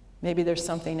 Maybe there's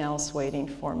something else waiting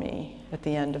for me at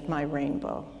the end of my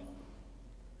rainbow.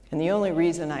 And the only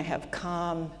reason I have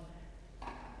calm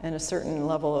and a certain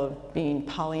level of being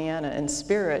Pollyanna in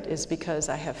spirit is because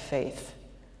I have faith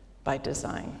by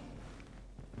design.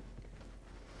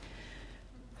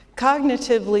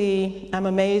 Cognitively, I'm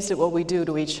amazed at what we do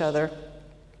to each other.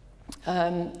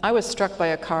 I was struck by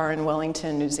a car in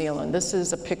Wellington, New Zealand. This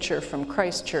is a picture from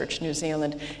Christchurch, New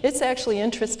Zealand. It's actually,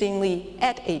 interestingly,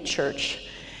 at a church.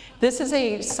 This is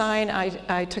a sign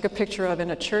I took a picture of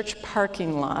in a church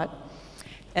parking lot.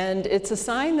 And it's a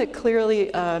sign that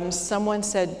clearly someone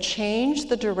said, change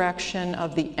the direction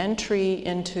of the entry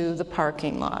into the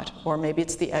parking lot. Or maybe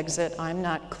it's the exit, I'm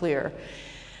not clear.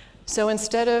 So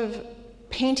instead of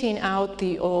painting out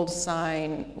the old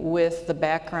sign with the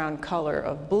background color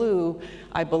of blue,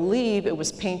 I believe it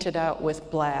was painted out with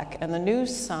black. And the new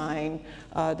sign,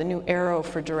 the new arrow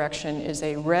for direction, is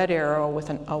a red arrow with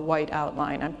a white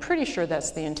outline. I'm pretty sure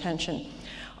that's the intention.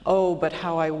 Oh, but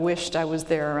how I wished I was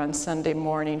there on Sunday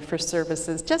morning for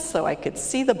services just so I could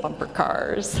see the bumper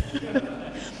cars.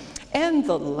 And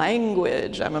the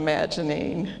language, I'm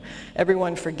imagining.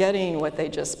 Everyone forgetting what they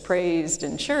just praised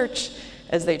in church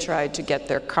as they tried to get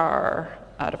their car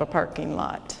out of a parking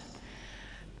lot.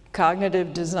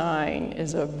 Cognitive design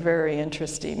is a very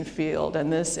interesting field,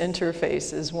 and this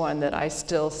interface is one that I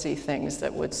still see things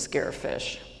that would scare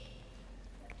fish.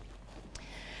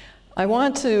 I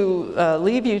want to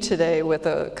leave you today with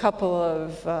a couple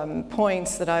of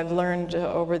points that I've learned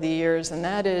over the years, and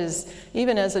that is,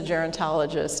 even as a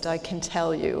gerontologist, I can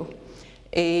tell you,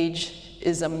 age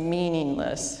is a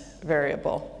meaningless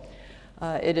variable.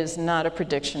 It is not a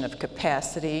prediction of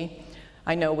capacity.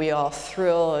 I know we all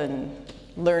thrill in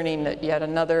learning that yet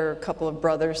another couple of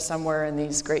brothers somewhere in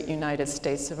these great United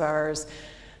States of ours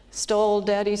stole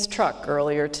Daddy's truck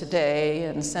earlier today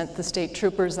and sent the state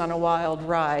troopers on a wild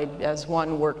ride as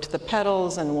one worked the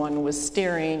pedals and one was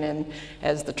steering, and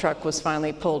as the truck was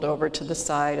finally pulled over to the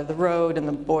side of the road and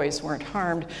the boys weren't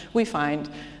harmed, we find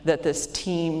that this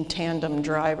team tandem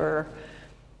driver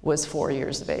was 4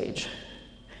 years of age.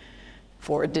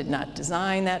 Ford did not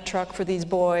design that truck for these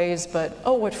boys, but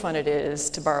oh, what fun it is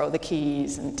to borrow the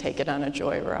keys and take it on a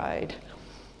joyride.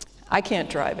 I can't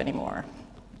drive anymore.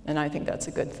 And I think that's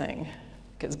a good thing,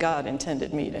 because God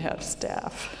intended me to have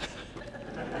staff.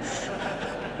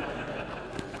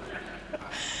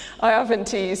 I often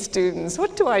tease students,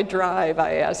 what do I drive?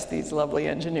 I ask these lovely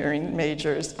engineering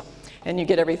majors. And you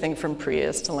get everything from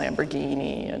Prius to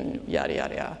Lamborghini and yada,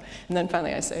 yada, yada. And then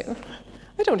finally I say,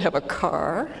 I don't have a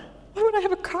car. Why would I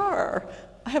have a car?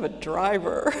 I have a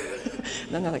driver. And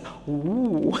then they're like,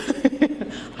 ooh,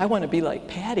 I want to be like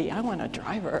Patty. I want a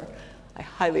driver. I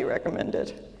highly recommend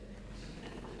it.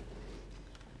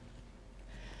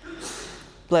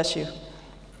 Bless you.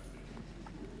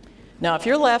 Now, if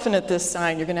you're laughing at this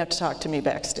sign, you're going to have to talk to me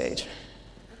backstage.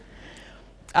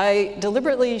 I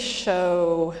deliberately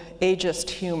show ageist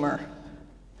humor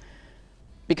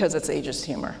because it's ageist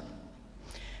humor.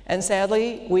 And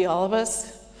sadly, we all of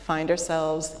us find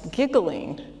ourselves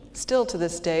giggling still to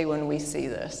this day when we see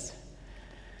this.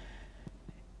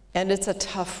 And it's a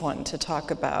tough one to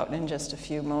talk about in just a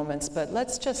few moments, but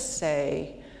let's just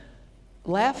say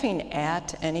laughing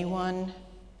at anyone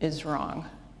is wrong.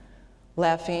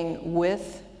 Laughing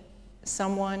with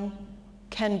someone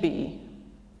can be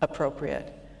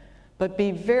appropriate, but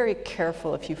be very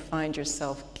careful if you find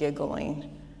yourself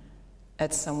giggling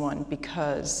at someone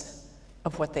because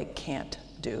of what they can't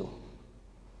do.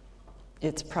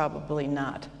 It's probably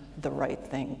not the right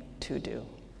thing to do.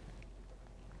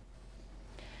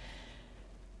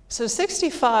 So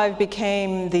 65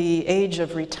 became the age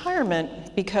of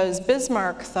retirement because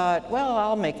Bismarck thought, well,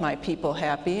 I'll make my people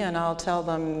happy and I'll tell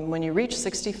them when you reach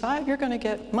 65, you're going to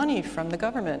get money from the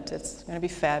government. It's going to be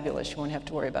fabulous. You won't have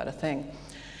to worry about a thing.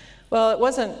 Well, it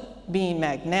wasn't being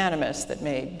magnanimous that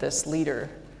made this leader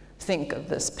think of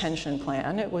this pension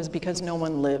plan. It was because no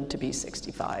one lived to be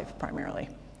 65 primarily.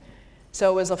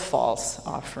 So it was a false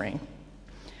offering.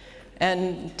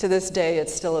 And to this day,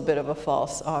 it's still a bit of a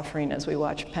false offering as we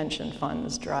watch pension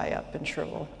funds dry up and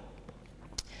shrivel.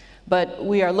 But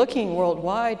we are looking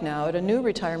worldwide now at a new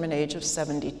retirement age of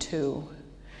 72.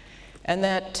 And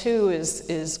that too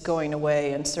is going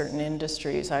away in certain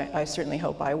industries. I certainly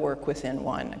hope I work within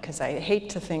one, because I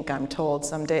hate to think I'm told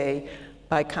someday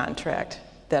by contract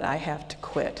that I have to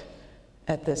quit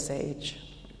at this age.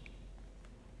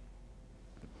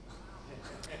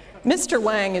 Mr.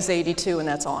 Wang is 82, and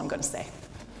that's all I'm going to say.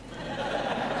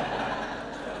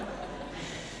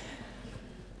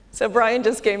 So Brian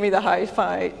just gave me the high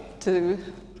five to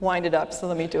wind it up, so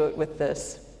let me do it with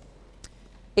this.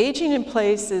 Aging in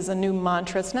place is a new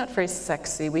mantra. It's not very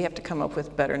sexy. We have to come up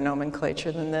with better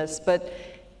nomenclature than this, but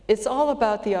it's all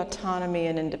about the autonomy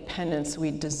and independence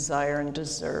we desire and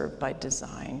deserve by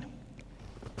design.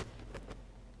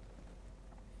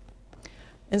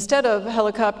 Instead of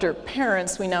helicopter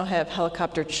parents, we now have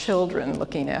helicopter children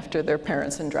looking after their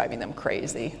parents and driving them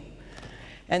crazy.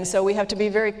 And so we have to be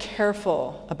very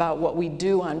careful about what we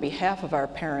do on behalf of our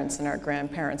parents and our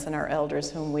grandparents and our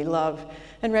elders whom we love,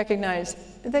 and recognize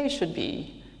they should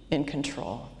be in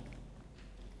control.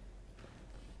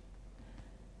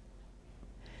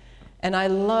 And I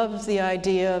love the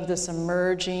idea of this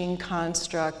emerging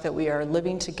construct that we are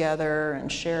living together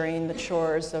and sharing the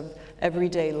chores of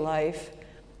everyday life,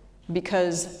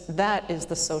 because that is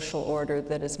the social order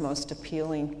that is most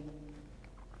appealing.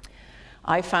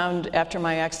 I found after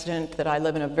my accident that I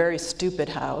live in a very stupid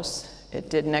house. It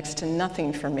did next to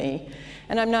nothing for me.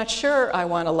 And I'm not sure I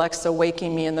want Alexa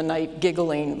waking me in the night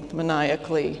giggling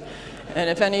maniacally. And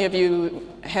if any of you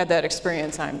had that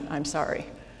experience, I'm sorry.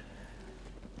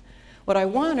 What I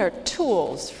want are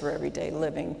tools for everyday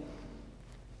living.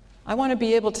 I want to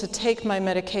be able to take my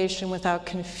medication without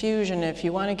confusion. If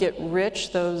you want to get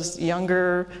rich, those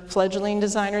younger fledgling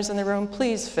designers in the room,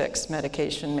 please fix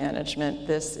medication management.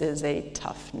 This is a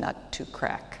tough nut to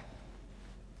crack.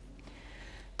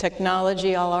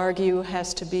 Technology, I'll argue,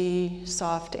 has to be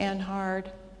soft and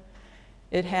hard.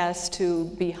 It has to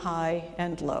be high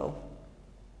and low.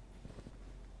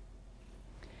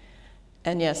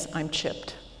 And yes, I'm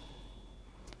chipped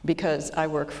because I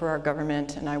work for our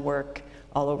government and I work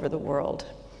all over the world.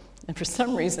 And for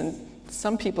some reason,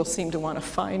 some people seem to want to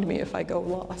find me if I go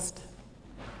lost.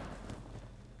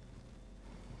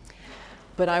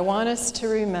 But I want us to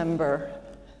remember,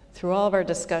 through all of our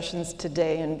discussions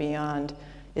today and beyond,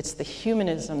 it's the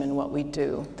humanism in what we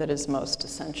do that is most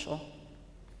essential.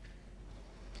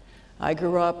 I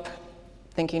grew up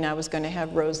thinking I was going to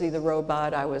have Rosie the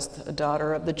robot. I was a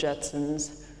daughter of the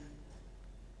Jetsons.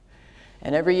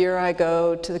 And every year I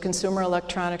go to the Consumer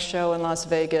Electronics Show in Las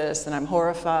Vegas, and I'm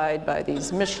horrified by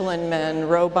these Michelin Men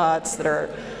robots that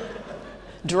are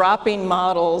dropping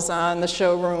models on the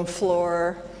showroom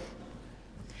floor.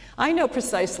 I know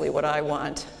precisely what I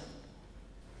want.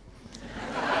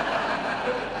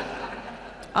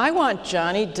 I want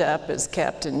Johnny Depp as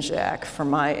Captain Jack for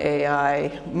my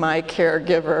AI, my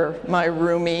caregiver, my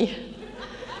roomie.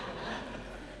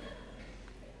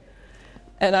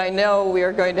 And I know we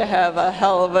are going to have a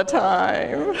hell of a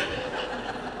time.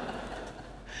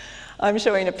 I'm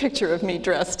showing a picture of me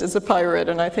dressed as a pirate,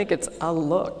 and I think it's a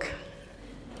look.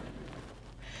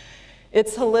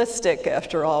 It's holistic,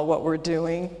 after all, what we're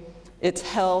doing. It's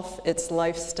health, it's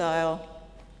lifestyle.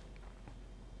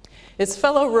 It's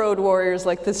fellow road warriors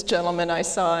like this gentleman I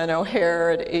saw in O'Hare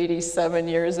at 87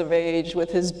 years of age with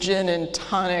his gin and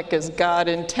tonic as God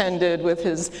intended, with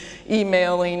his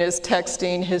emailing, his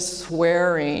texting, his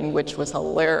swearing, which was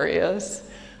hilarious.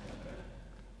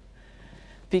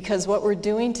 Because what we're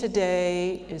doing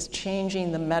today is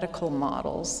changing the medical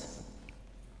models.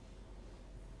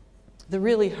 The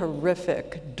really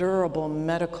horrific, durable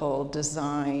medical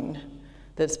design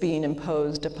that's being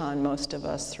imposed upon most of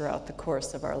us throughout the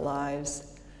course of our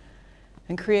lives,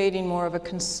 and creating more of a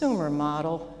consumer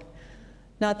model.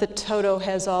 Not that Toto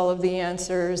has all of the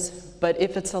answers, but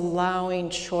if it's allowing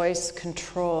choice,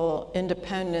 control,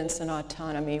 independence, and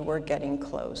autonomy, we're getting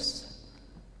close.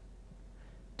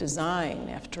 Design,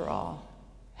 after all,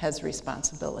 has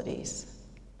responsibilities.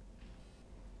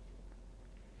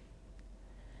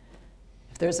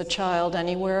 If there's a child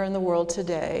anywhere in the world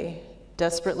today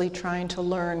desperately trying to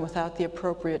learn without the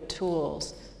appropriate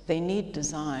tools, they need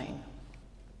design.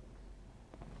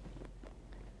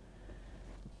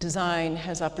 Design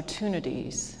has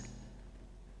opportunities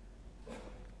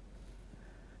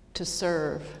to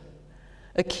serve.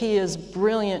 IKEA's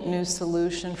brilliant new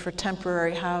solution for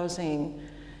temporary housing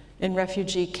in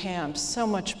refugee camps, so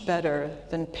much better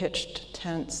than pitched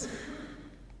tents.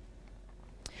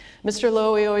 Mr.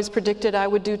 Lowy always predicted I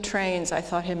would do trains. I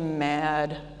thought him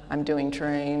mad. I'm doing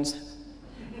trains.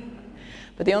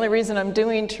 But the only reason I'm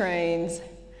doing trains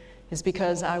is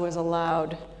because I was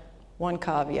allowed one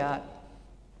caveat: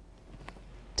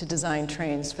 to design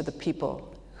trains for the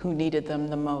people who needed them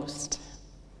the most.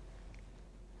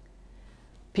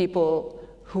 People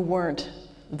who weren't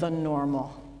the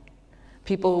normal.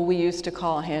 People we used to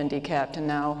call handicapped and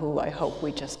now who I hope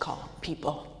we just call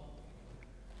people.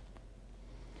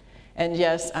 And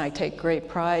yes, I take great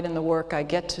pride in the work I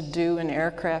get to do in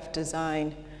aircraft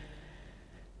design.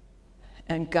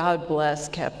 And God bless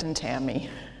Captain Tammy,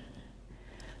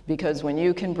 because when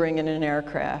you can bring in an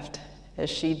aircraft, as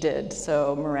she did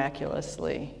so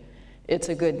miraculously, it's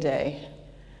a good day.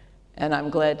 And I'm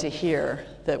glad to hear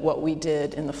that what we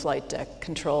did in the flight deck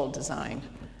control design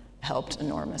helped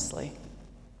enormously.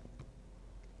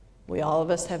 All of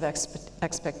us have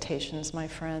expectations, my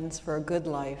friends, for a good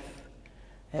life.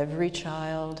 Every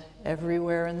child,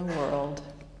 everywhere in the world,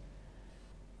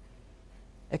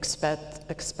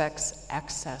 expects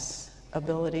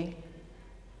accessibility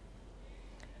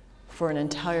for an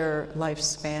entire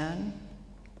lifespan,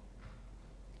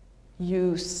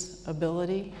 use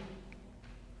ability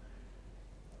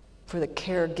for the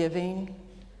caregiving,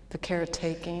 the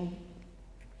caretaking,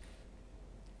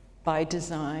 by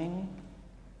design.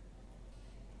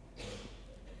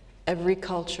 Every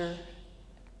culture,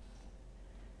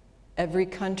 every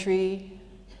country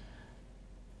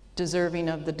deserving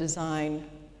of the design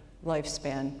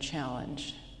lifespan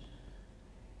challenge.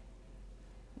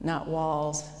 Not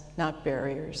walls, not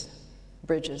barriers,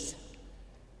 bridges.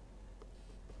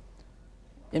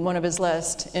 In one of his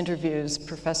last interviews,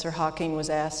 Professor Hawking was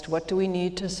asked, "What do we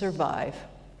need to survive?"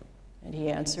 And he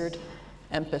answered,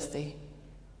 "Empathy."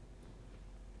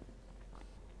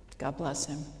 God bless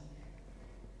him.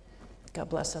 God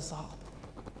bless us all.